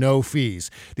absolutely no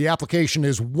fees. The application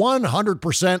is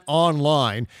 100%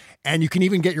 online, and you can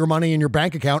even get your money in your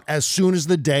bank account as soon as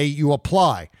the day you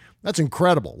apply. That's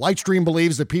incredible. Lightstream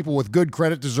believes that people with good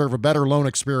credit deserve a better loan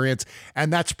experience,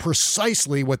 and that's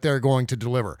precisely what they're going to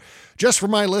deliver. Just for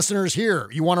my listeners here,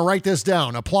 you want to write this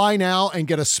down. Apply now and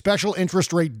get a special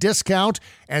interest rate discount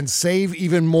and save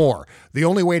even more. The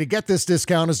only way to get this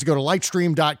discount is to go to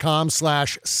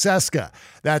lightstream.com/Cesca.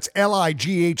 That's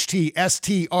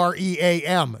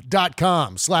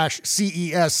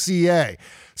lightstream.com/CESCA.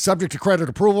 Subject to credit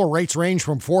approval, rates range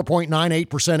from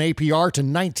 4.98% APR to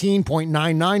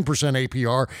 19.99%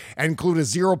 APR and include a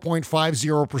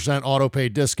 0.50%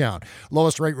 autopay discount.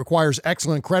 Lowest rate requires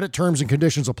excellent credit. Terms and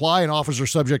conditions apply, and offers are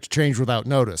subject to change without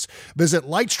notice. Visit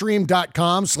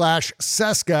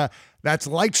lightstream.com/Cesca. That's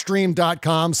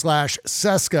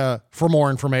lightstream.com/Cesca for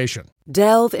more information.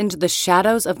 Delve into the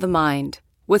shadows of the mind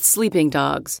with Sleeping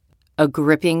Dogs, a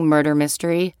gripping murder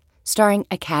mystery starring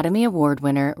Academy Award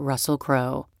winner Russell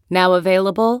Crowe. Now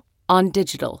available on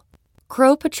digital.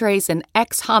 Crowe portrays an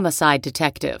ex-homicide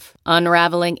detective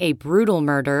unraveling a brutal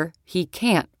murder he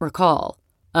can't recall.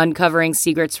 Uncovering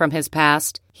secrets from his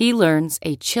past, he learns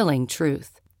a chilling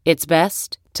truth. It's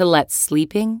best to let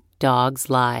sleeping dogs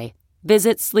lie.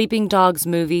 Visit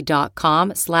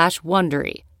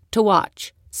sleepingdogsmovie.com/Wondery to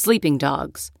watch Sleeping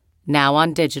Dogs, now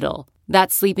on digital.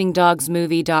 That's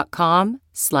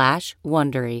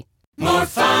sleepingdogsmovie.com/Wondery. More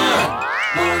fun,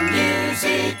 more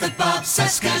music, the Bob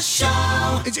Seska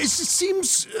Show. It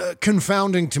seems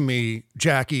confounding to me,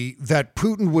 Jacki, that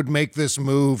Putin would make this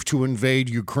move to invade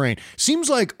Ukraine. Seems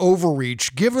like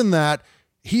overreach, given that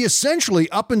he essentially,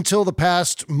 up until the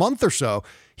past month or so,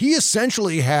 he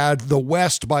essentially had the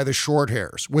West by the short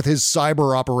hairs with his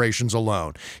cyber operations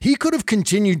alone. He could have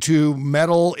continued to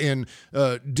meddle in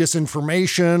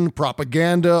disinformation,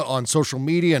 propaganda on social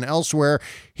media and elsewhere.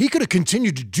 He could have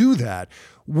continued to do that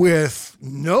with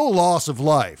no loss of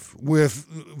life, with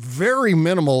very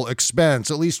minimal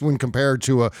expense, at least when compared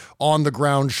to a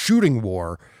on-the-ground shooting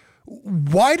war.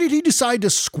 Why did he decide to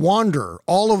squander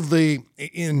all of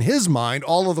in his mind,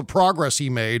 all of the progress he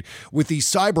made with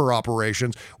these cyber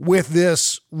operations with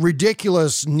this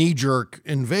ridiculous knee-jerk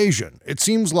invasion? It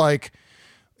seems like,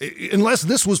 unless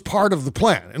this was part of the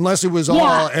plan, unless it was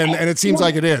all, and it seems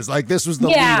like it is, like this was the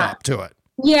lead up to it.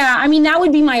 Yeah, I mean, that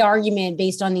would be my argument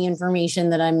based on the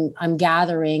information that I'm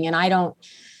gathering. And I don't,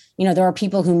 there are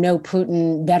people who know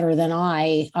Putin better than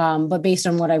I, but based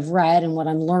on what I've read and what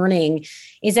I'm learning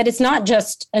is that it's not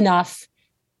just enough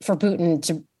for Putin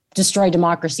to destroy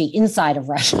democracy inside of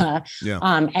Russia,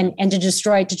 and to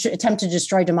attempt to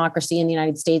destroy democracy in the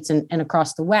United States and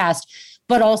across the West,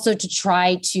 but also to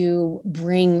try to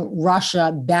bring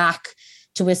Russia back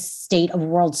to a state of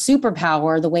world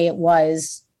superpower the way it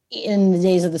was in the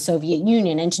days of the Soviet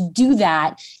Union. And to do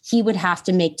that, he would have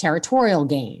to make territorial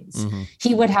gains. Mm-hmm.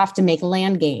 He would have to make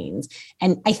land gains.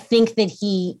 And I think that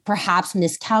he perhaps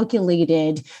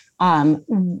miscalculated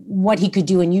what he could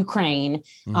do in Ukraine,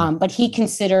 but he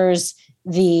considers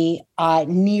the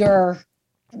near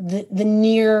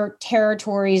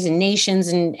territories and nations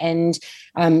and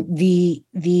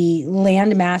the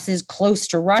land masses close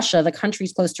to Russia, the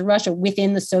countries close to Russia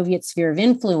within the Soviet sphere of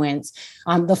influence,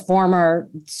 the former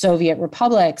Soviet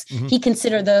republics, he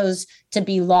considered those to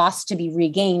be lost to be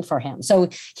regained for him. So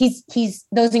he's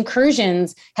those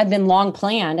incursions have been long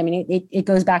planned. I mean, it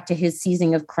goes back to his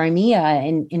seizing of Crimea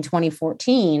in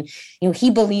 2014. He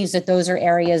believes that those are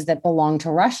areas that belong to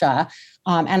Russia.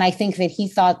 And I think that he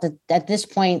thought that at this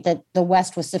point that the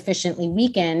West was sufficiently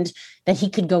weakened that he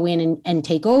could go in and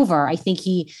take over. I think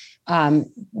he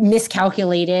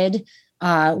miscalculated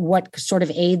what sort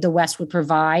of aid the West would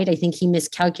provide. I think he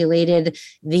miscalculated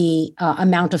the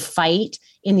amount of fight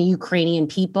in the Ukrainian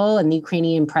people and the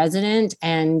Ukrainian president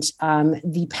and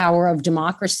the power of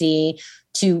democracy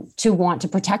to want to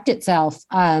protect itself.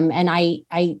 And I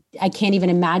can't even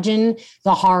imagine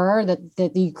the horror that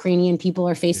the Ukrainian people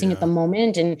are facing at the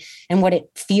moment and what it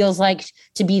feels like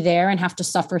to be there and have to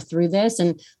suffer through this.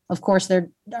 And of course, there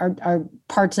are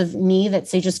parts of me that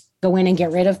say, just go in and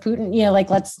get rid of Putin.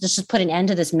 Let's just put an end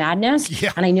to this madness.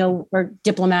 Yeah. And I know for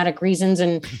diplomatic reasons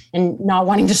and not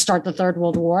wanting to start the Third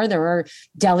World War, there are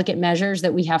delicate measures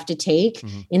that we have to take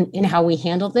in how we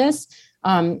handle this.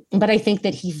 But I think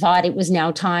that he thought it was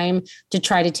now time to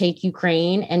try to take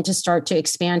Ukraine and to start to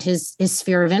expand his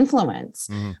sphere of influence.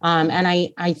 And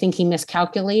I think he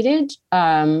miscalculated.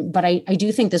 But I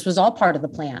do think this was all part of the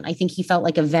plan. I think he felt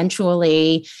like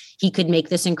eventually he could make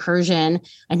this incursion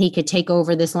and he could take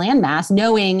over this landmass,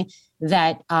 knowing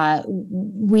that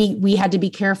we had to be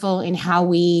careful in how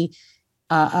we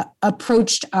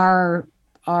approached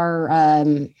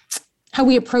how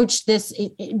we approach this,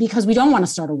 because we don't want to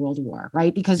start a world war,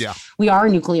 right? Because we are a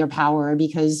nuclear power,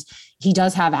 because he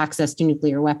does have access to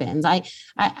nuclear weapons.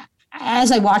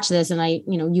 As I watch this, and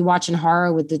you watch in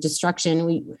horror with the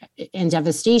destruction and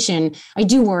devastation, I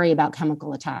do worry about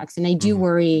chemical attacks, and I do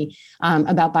worry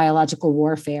about biological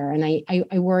warfare, and I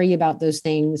worry about those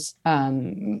things.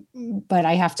 But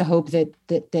I have to hope that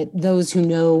those who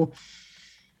know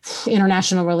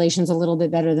international relations a little bit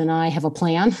better than I have a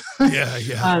plan.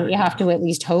 You have to at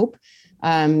least hope.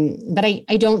 But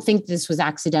I don't think this was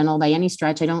accidental by any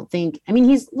stretch. He's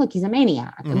a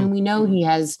maniac. I mean, we know he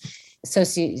has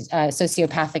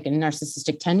sociopathic and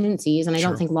narcissistic tendencies, and I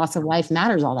don't think loss of life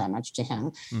matters all that much to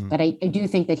him. But I do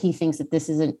think that he thinks that this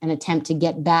is an attempt to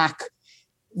get back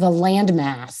the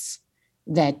landmass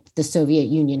that the Soviet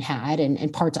Union had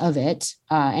and parts of it.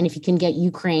 And if he can get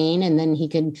Ukraine and then he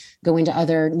can go into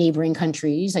other neighboring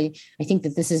countries, I think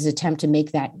that this is an attempt to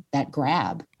make that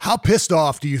grab. How pissed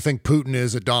off do you think Putin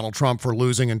is at Donald Trump for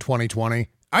losing in 2020?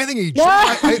 I think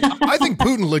I think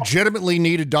Putin legitimately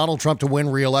needed Donald Trump to win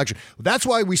re-election. That's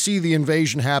why we see the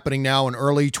invasion happening now in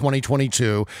early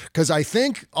 2022, because I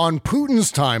think on Putin's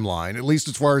timeline, at least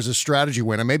as far as his strategy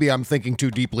went, and maybe I'm thinking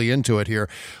too deeply into it here,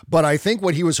 but I think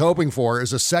what he was hoping for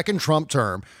is a second Trump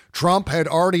term Trump had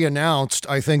already announced,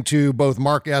 I think, to both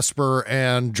Mark Esper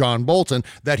and John Bolton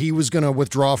that he was going to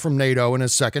withdraw from NATO in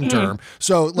his second term.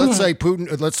 So let's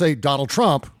say Donald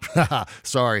Trump,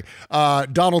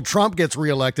 Donald Trump gets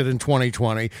reelected in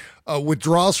 2020.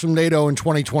 Withdraws from NATO in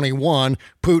 2021,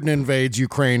 Putin invades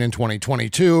Ukraine in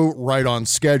 2022, right on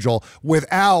schedule,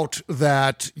 without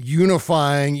that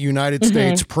unifying United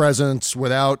States presence,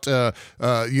 without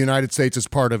United States as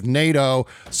part of NATO.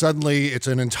 Suddenly, it's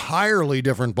an entirely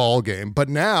different ballgame. But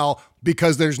now,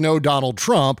 because there's no Donald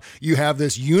Trump, you have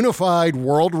this unified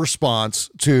world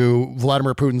response to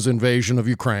Vladimir Putin's invasion of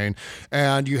Ukraine.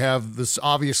 And you have this,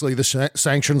 obviously, the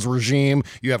sanctions regime.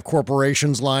 You have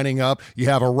corporations lining up. You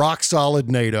have a rock solid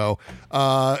NATO.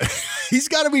 He's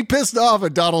got to be pissed off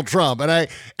at Donald Trump.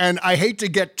 And I hate to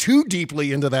get too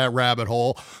deeply into that rabbit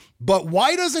hole, but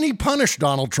why doesn't he punish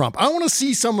Donald Trump? I want to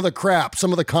see some of the crap,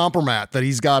 some of the compromat that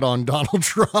he's got on Donald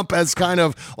Trump as kind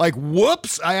of like,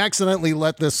 whoops, I accidentally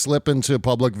let this slip into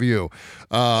public view.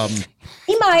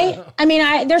 He might. I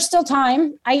mean, there's still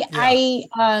time.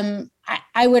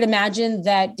 I would imagine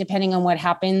that depending on what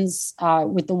happens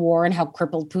with the war and how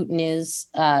crippled Putin is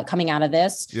coming out of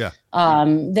this,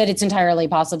 that it's entirely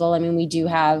possible. I mean, we do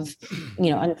have,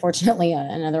 unfortunately,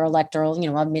 another electoral,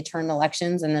 midterm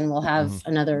elections, and then we'll have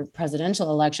another presidential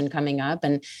election coming up.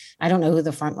 And I don't know who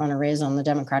the front runner is on the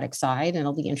Democratic side, and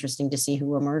it'll be interesting to see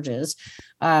who emerges.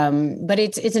 But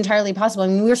it's entirely possible. I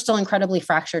mean, we're still an incredibly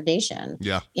fractured nation.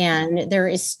 Yeah. And there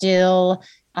is still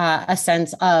a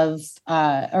sense of,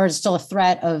 or still a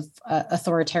threat of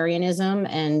authoritarianism,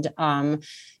 and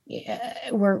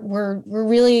we're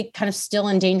really kind of still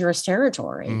in dangerous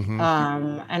territory.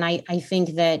 And I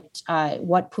think that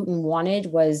what Putin wanted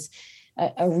was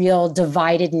a real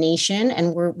divided nation,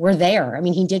 and we're there. I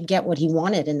mean, he did get what he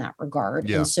wanted in that regard,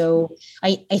 and so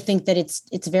I think that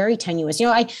it's very tenuous.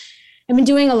 I've been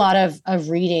doing a lot of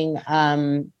reading.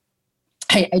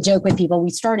 I joke with people. We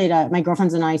started, my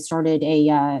girlfriends and I started a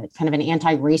kind of an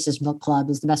anti-racist book club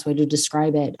is the best way to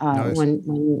describe it. Nice.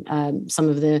 When some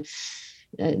of the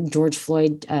when George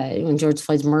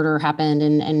Floyd's murder happened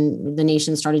and the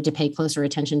nation started to pay closer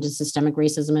attention to systemic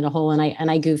racism as a whole. And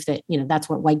I goof that, that's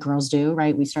what white girls do,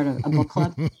 right? We started a book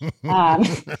club.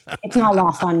 It's not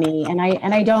lost on me. And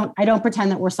I don't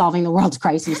pretend that we're solving the world's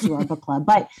crises through our book club,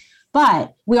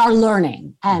 but we are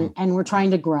learning and we're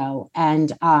trying to grow,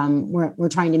 and we're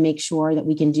trying to make sure that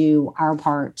we can do our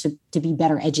part to be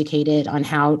better educated on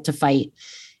how to fight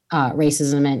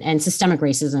racism and systemic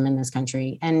racism in this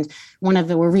country. And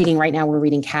we're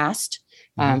reading Caste,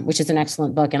 which is an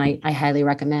excellent book, and I highly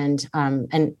recommend.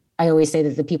 And I always say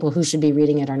that the people who should be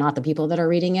reading it are not the people that are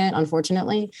reading it,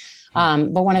 unfortunately.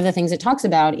 But one of the things it talks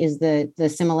about is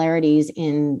the similarities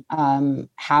in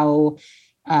how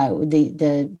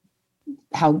the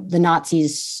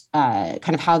Nazis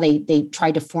kind of how they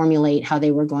tried to formulate how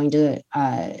they were going to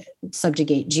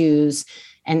subjugate Jews,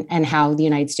 and how the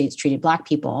United States treated Black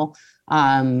people,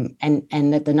 and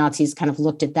that the Nazis kind of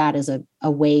looked at that as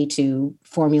a way to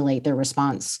formulate their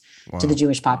response to the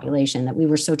Jewish population, that we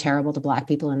were so terrible to Black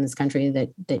people in this country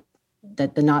that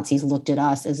the Nazis looked at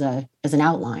us as an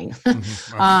outline.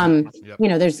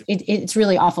 It's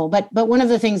really awful. But one of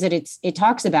the things that it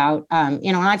talks about,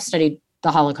 and I've studied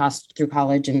the Holocaust through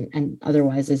college and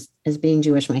otherwise as being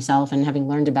Jewish myself and having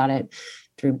learned about it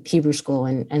through Hebrew school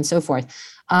and so forth,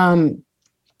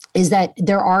 is that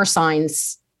there are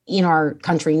signs in our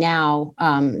country now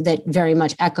that very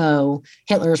much echo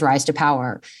Hitler's rise to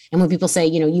power. And when people say,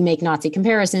 you make Nazi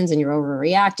comparisons and you're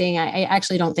overreacting, I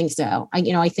actually don't think so.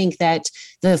 I think that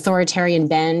the authoritarian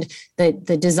bend, the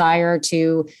desire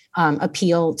to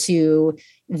appeal to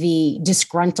the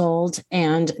disgruntled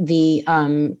and the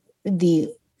I'm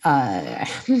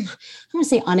going to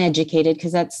say uneducated,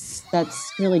 because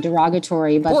that's really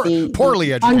derogatory, but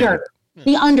poorly educated.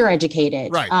 The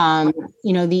undereducated, right?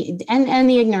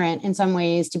 The ignorant in some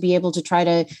ways, to be able to try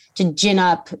to gin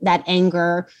up that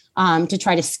anger, to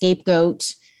try to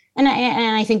scapegoat, and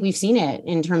I think we've seen it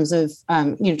in terms of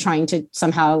trying to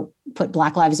somehow put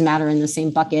Black Lives Matter in the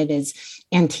same bucket as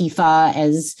Antifa,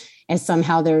 as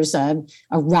somehow there's a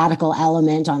radical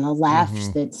element on the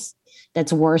left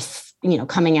that's worth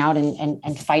coming out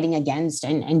and fighting against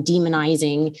and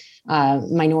demonizing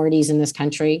minorities in this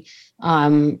country.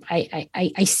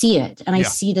 I see it, and I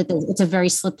see that it's a very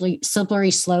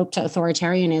slippery slope to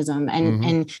authoritarianism,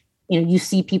 and you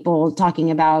see people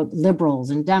talking about liberals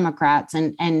and Democrats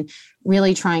and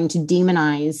really trying to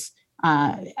demonize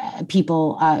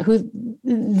people who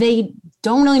they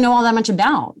don't really know all that much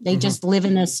about. They just live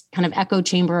in this kind of echo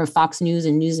chamber of Fox News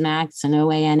and Newsmax and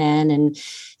OANN, and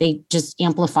they just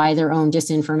amplify their own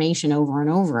disinformation over and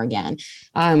over again.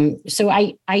 So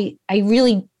I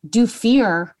really do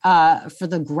fear for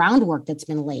the groundwork that's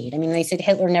been laid. I mean, they said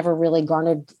Hitler never really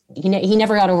garnered, he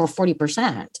never got over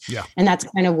 40%. Yeah. And that's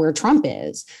kind of where Trump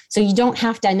is. So you don't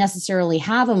have to necessarily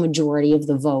have a majority of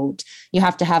the vote. You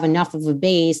have to have enough of a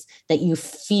base that you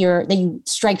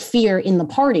strike fear in the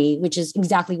party, which is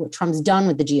exactly what Trump's done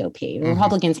with the GOP. The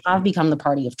Republicans have become the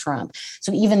party of Trump.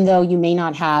 So even though you may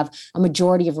not have a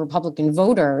majority of Republican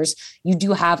voters, you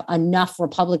do have enough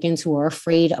Republicans who are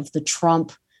afraid of the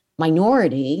Trump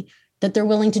minority that they're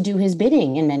willing to do his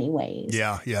bidding in many ways.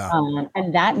 Yeah.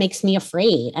 And that makes me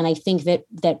afraid. And I think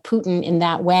that Putin in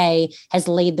that way has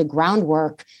laid the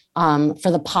groundwork for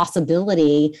the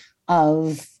possibility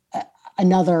of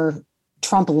another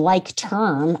Trump-like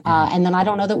term. And then I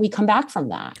don't know that we come back from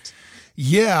that.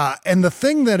 Yeah. And the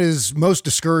thing that is most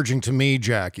discouraging to me,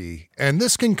 Jacki, and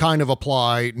this can kind of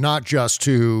apply not just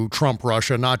to Trump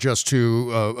Russia, not just to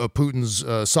Putin's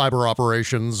cyber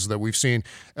operations that we've seen.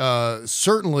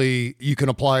 Certainly, you can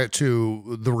apply it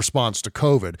to the response to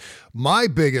COVID. My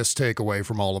biggest takeaway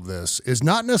from all of this is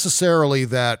not necessarily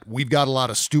that we've got a lot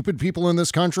of stupid people in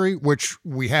this country, which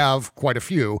we have quite a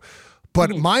few,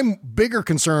 but my bigger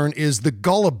concern is the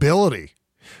gullibility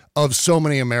of so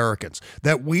many Americans,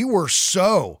 that we were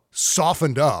so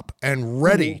softened up and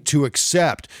ready to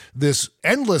accept this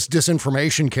endless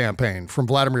disinformation campaign from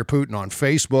Vladimir Putin on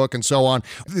Facebook and so on.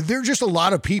 There are just a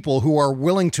lot of people who are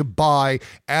willing to buy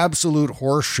absolute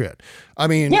horseshit. I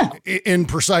mean, in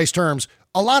precise terms,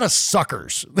 a lot of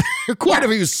suckers, quite a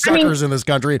few suckers in this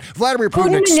country. Vladimir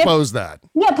Putin exposed that.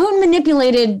 Yeah, Putin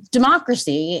manipulated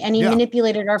democracy and he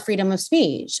manipulated our freedom of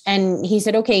speech. And he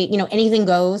said, okay, anything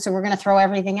goes. So we're going to throw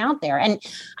everything out there. And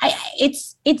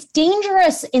it's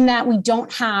dangerous in that we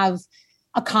don't have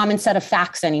a common set of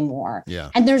facts anymore.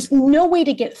 Yeah. And there's no way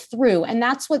to get through. And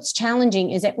that's what's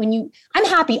challenging is that I'm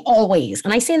happy always.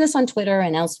 And I say this on Twitter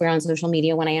and elsewhere on social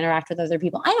media when I interact with other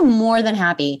people, I am more than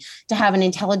happy to have an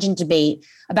intelligent debate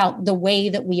about the way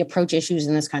that we approach issues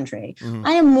in this country.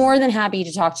 I am more than happy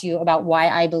to talk to you about why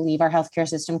I believe our healthcare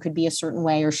system could be a certain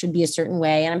way or should be a certain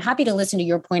way. And I'm happy to listen to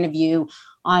your point of view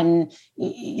on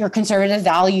your conservative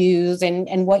values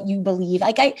and what you believe.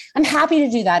 I'm happy to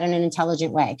do that in an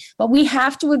intelligent way, but we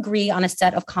have to agree on a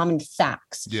set of common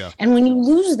facts. Yeah. And when you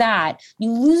lose that,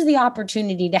 you lose the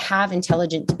opportunity to have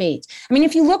intelligent debates. I mean,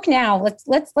 if you look now,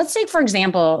 let's take, for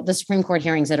example, the Supreme Court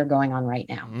hearings that are going on right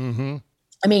now.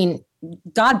 I mean,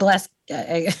 God bless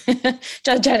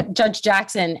Judge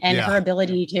Jackson and her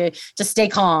ability to stay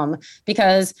calm,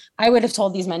 because I would have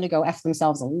told these men to go F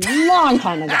themselves a long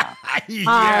time ago.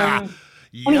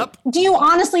 Yep. Do you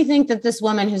honestly think that this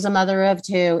woman who's a mother of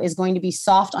two is going to be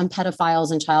soft on pedophiles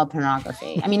and child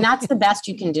pornography? I mean, that's the best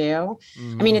you can do.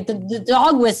 I mean, the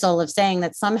dog whistle of saying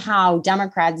that somehow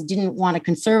Democrats didn't want a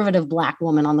conservative Black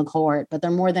woman on the court, but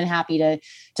they're more than happy to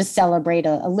celebrate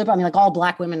a liberal. I mean, like all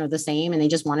Black women are the same, and they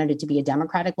just wanted it to be a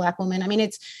Democratic Black woman. I mean,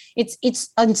 it's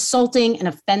insulting and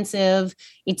offensive.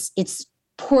 It's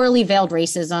poorly veiled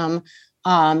racism.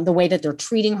 The way that they're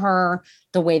treating her,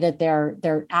 the way that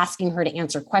they're asking her to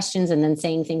answer questions and then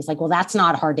saying things like, well, that's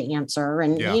not hard to answer.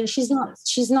 And she's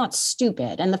not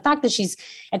stupid. And the fact that she's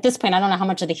at this point, I don't know how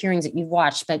much of the hearings that you've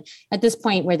watched, but at this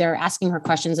point where they're asking her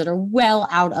questions that are well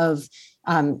out of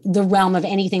the realm of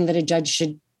anything that a judge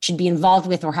should be involved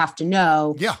with or have to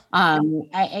know. Yeah.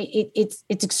 It's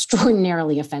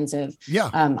extraordinarily offensive.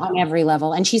 On every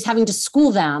level. And she's having to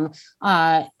school them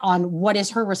on what is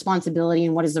her responsibility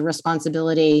and what is the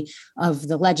responsibility of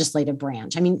the legislative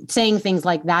branch. I mean, saying things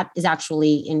like that is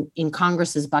actually in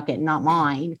Congress's bucket, not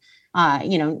mine.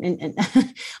 And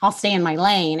I'll stay in my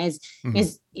lane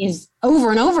is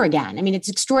over and over again. I mean, it's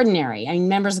extraordinary. I mean,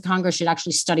 members of Congress should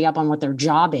actually study up on what their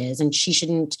job is, and she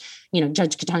shouldn't,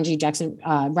 Judge Ketanji Jackson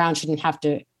Brown shouldn't have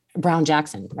to. Brown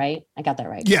Jackson, right? I got that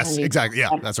right. Yes, exactly.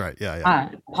 Yeah, that's right. Yeah.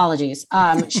 Apologies.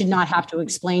 Should not have to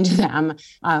explain to them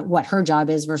what her job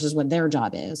is versus what their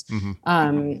job is.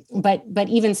 But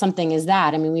even something as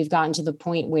that, I mean, we've gotten to the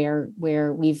point where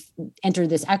we've entered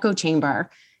this echo chamber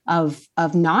of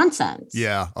nonsense.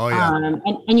 Yeah. Oh yeah.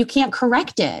 And you can't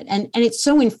correct it. And it's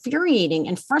so infuriating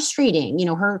and frustrating.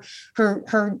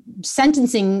 Her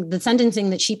sentencing, the sentencing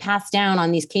that she passed down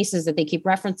on these cases that they keep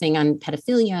referencing on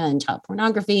pedophilia and child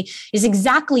pornography is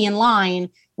exactly in line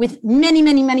with many,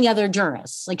 many, many other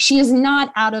jurists. Like, she is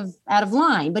not out of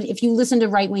line. But if you listen to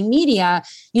right-wing media,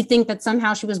 you think that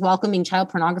somehow she was welcoming child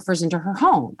pornographers into her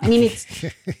home. I mean,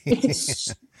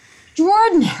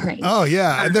 extraordinary. Oh,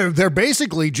 yeah. They're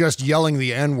basically just yelling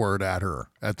the N-word at her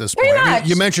at this point. Pretty much.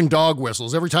 You mentioned dog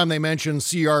whistles. Every time they mention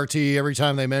CRT, every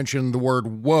time they mention the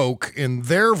word woke in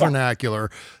their vernacular,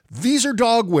 these are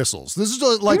dog whistles. This is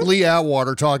like Lee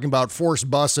Atwater talking about forced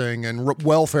busing and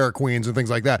welfare queens and things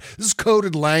like that. This is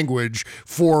coded language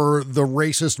for the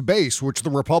racist base, which the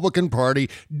Republican Party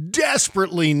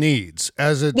desperately needs.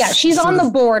 She's on the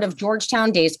board of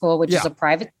Georgetown Day School, which is a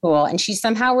private school, and she's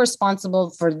somehow responsible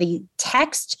for the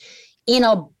text in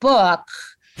a book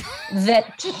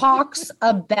that talks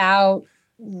about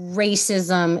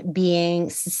racism being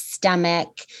systemic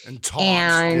and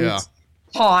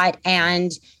taught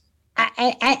and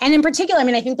in particular, I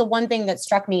mean, I think the one thing that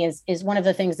struck me is one of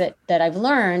the things that I've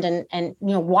learned and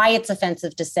why it's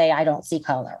offensive to say I don't see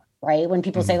color, right? When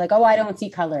people say like, oh, I don't see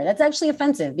color, that's actually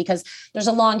offensive because there's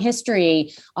a long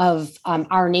history of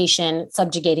our nation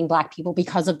subjugating Black people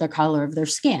because of the color of their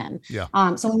skin.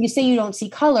 Yeah. So when you say you don't see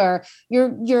color,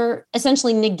 you're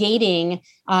essentially negating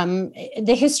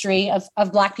the history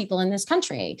of Black people in this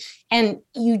country. And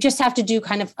you just have to do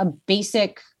kind of a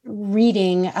basic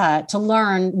reading to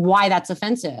learn why that's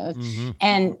offensive.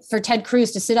 And for Ted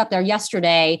Cruz to sit up there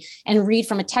yesterday and read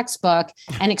from a textbook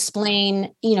and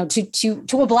explain,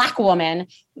 to a Black woman,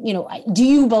 do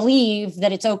you believe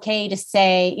that it's okay to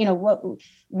say,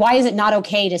 why is it not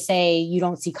okay to say you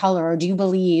don't see color? Or do you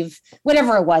believe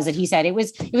whatever it was that he said? It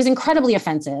was incredibly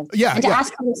offensive. Yeah. And to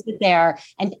ask him to sit there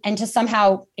and to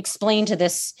somehow explain to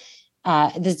this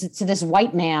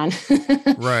white man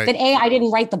right. that A, I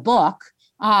didn't write the book.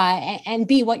 And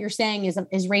B, what you're saying is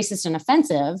racist and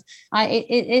offensive.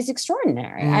 It is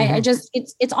extraordinary.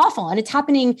 It's awful, and it's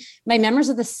happening by members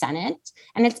of the Senate,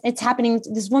 and it's happening.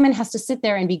 This woman has to sit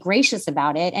there and be gracious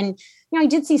about it. And I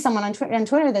did see someone on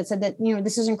Twitter that said that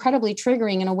this is incredibly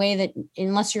triggering in a way that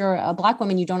unless you're a Black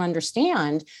woman, you don't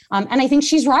understand. And I think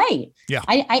she's right. Yeah.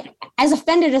 I as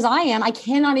offended as I am, I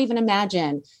cannot even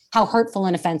imagine how hurtful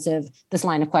and offensive this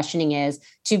line of questioning is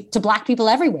to Black people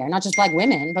everywhere, not just Black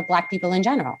women, but Black people in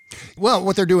general. Well,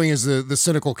 what they're doing is the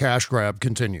cynical cash grab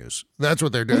continues. That's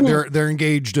what they're doing. They're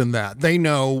engaged in that. They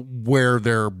know where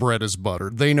their bread is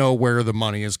buttered. They know where the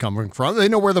money is coming from. They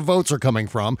know where the votes are coming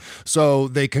from. So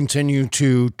they continue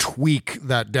to tweak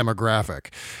that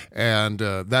demographic. And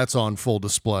that's on full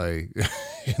display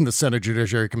in the Senate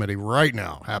Judiciary Committee right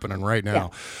now, happening right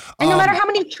now. Yeah. And no matter how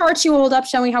many charts you hold up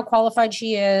showing how qualified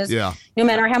she is, no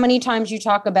matter how many times you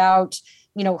talk about,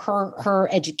 her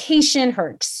education, her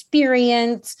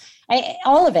experience,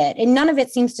 all of it, and none of it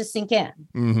seems to sink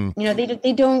in.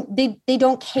 They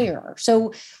don't care.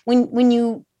 So when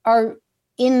you are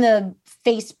in the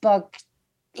Facebook,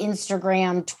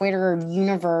 Instagram, Twitter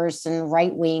universe and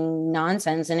right-wing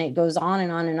nonsense, and it goes on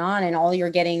and on and on, and all the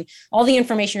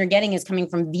information you're getting is coming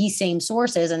from these same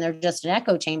sources, and they're just an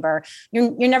echo chamber.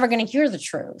 You're never going to hear the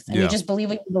truth, and you just believe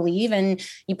what you believe, and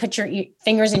you put your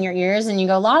fingers in your ears and you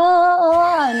go la la la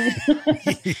la, and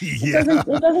it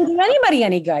doesn't do anybody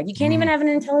any good. You can't even have an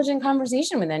intelligent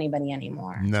conversation with anybody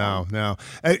anymore. No.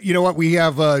 You know what? We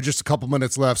have just a couple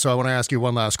minutes left, so I want to ask you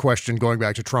one last question, going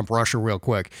back to Trump-Russia real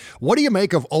quick. What do you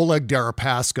make of Oleg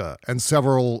Deripaska and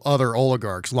several other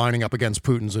oligarchs lining up against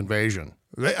Putin's invasion?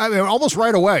 Almost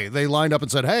right away, they lined up and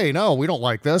said, hey, no, we don't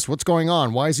like this. What's going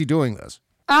on? Why is he doing this?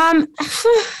 I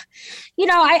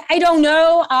don't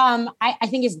know. I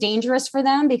think it's dangerous for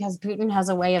them because Putin has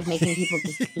a way of making people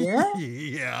disappear.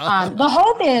 The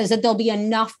hope is that there'll be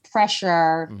enough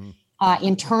pressure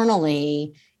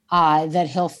internally that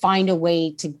he'll find a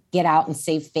way to get out and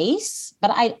save face. But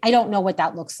I don't know what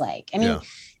that looks like. I mean,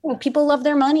 people love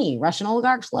their money. Russian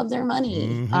oligarchs love their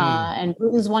money. And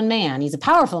Putin's one man. He's a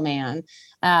powerful man,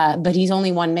 but he's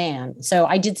only one man. So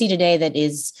I did see today that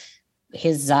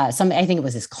I think it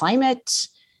was his climate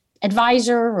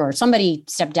advisor or somebody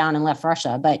stepped down and left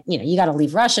Russia. But, you got to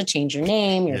leave Russia, change your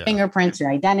name, your fingerprints, your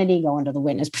identity, go into the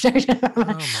witness protection.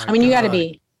 I mean, you got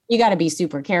to be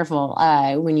super careful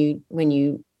when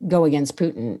you go against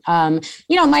Putin.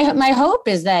 My hope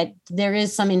is that there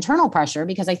is some internal pressure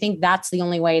because I think that's the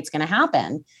only way it's going to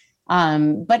happen.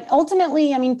 But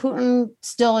ultimately, I mean, Putin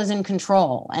still is in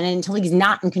control, and until he's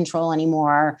not in control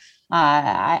anymore,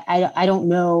 I don't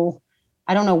know.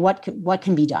 I don't know what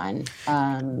can be done.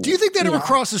 Do you think that ever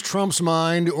crosses Trump's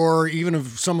mind, or even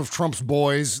of some of Trump's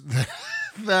boys,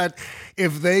 that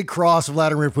if they cross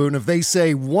Vladimir Putin, if they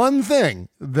say one thing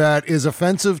that is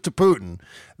offensive to Putin,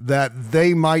 that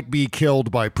they might be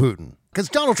killed by Putin? Because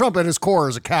Donald Trump at his core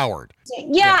is a coward.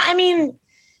 Yeah. I mean,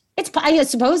 I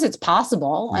suppose it's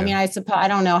possible. Yeah. I mean, I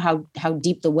don't know how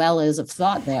deep the well is of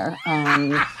thought there.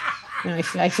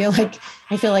 I feel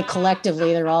like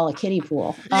collectively they're all a kiddie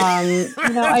pool. That's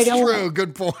true.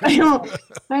 Good point. I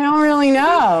don't really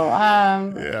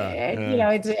know.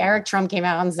 It's Eric Trump came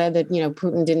out and said that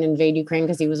Putin didn't invade Ukraine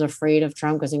because he was afraid of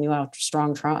Trump because he knew how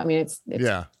strong Trump. I mean,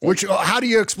 How do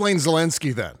you explain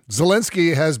Zelensky then?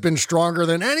 Zelensky has been stronger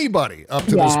than anybody up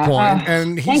to this point,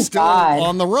 and he's still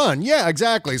on the run. Yeah,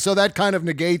 exactly. So that kind of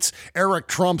negates Eric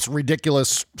Trump's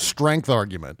ridiculous strength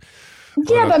argument.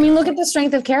 Yeah, but I mean, look at the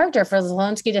strength of character for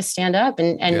Zelensky to stand up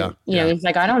and he's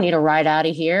like, I don't need a ride out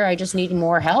of here. I just need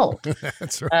more help.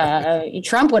 That's right.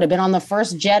 Trump would have been on the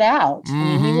first jet out. Mm-hmm.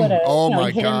 I mean, he would have. Oh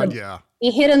my God! He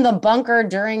hid in the bunker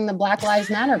during the Black Lives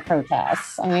Matter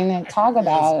protests. I mean, talk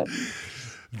about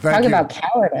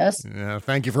cowardice. Yeah,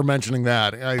 thank you for mentioning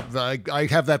that. I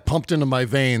have that pumped into my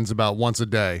veins about once a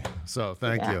day. So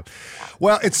thank you.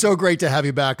 Well, it's so great to have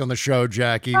you back on the show,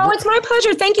 Jacki. Oh, it's my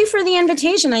pleasure. Thank you for the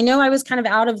invitation. I know I was kind of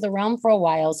out of the realm for a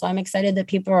while, so I'm excited that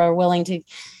people are willing to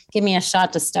give me a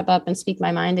shot to step up and speak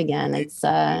my mind again. It's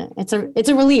a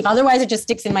relief. Otherwise, it just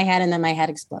sticks in my head and then my head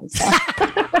explodes. So.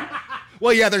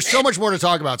 Well, yeah, there's so much more to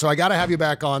talk about, so I got to have you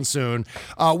back on soon.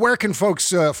 Where can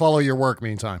folks follow your work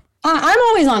meantime? I'm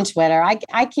always on Twitter. I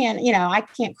can't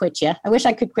quit you. I wish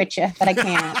I could quit you, but I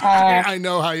can't. I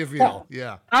know how you feel.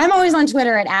 Yeah. I'm always on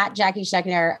Twitter at Jacki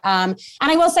Schechner. And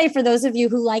I will say, for those of you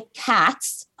who like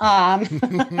cats, my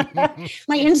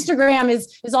Instagram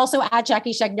is also at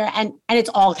Jacki Schechner, and it's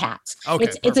all cats.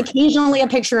 Okay, it's occasionally a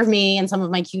picture of me and some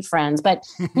of my cute friends, but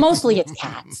mostly it's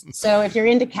cats. So if you're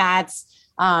into cats,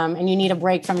 and you need a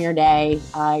break from your day,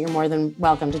 you're more than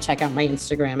welcome to check out my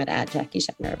Instagram at Jacki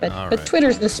Schechner. But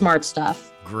Twitter's the smart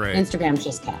stuff. Great. Instagram's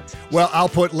just cats. Well, I'll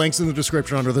put links in the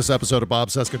description under this episode at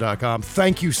bobcesca.com.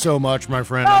 Thank you so much, my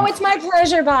friend. Oh, it's my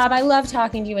pleasure, Bob. I love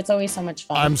talking to you. It's always so much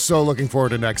fun. I'm so looking forward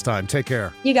to next time. Take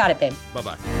care. You got it, babe.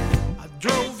 Bye-bye. I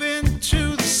drove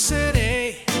into the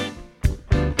city.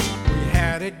 We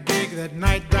had it big that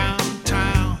night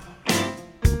downtown.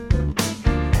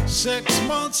 6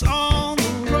 months on the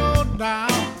road now.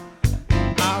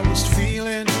 I was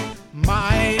feeling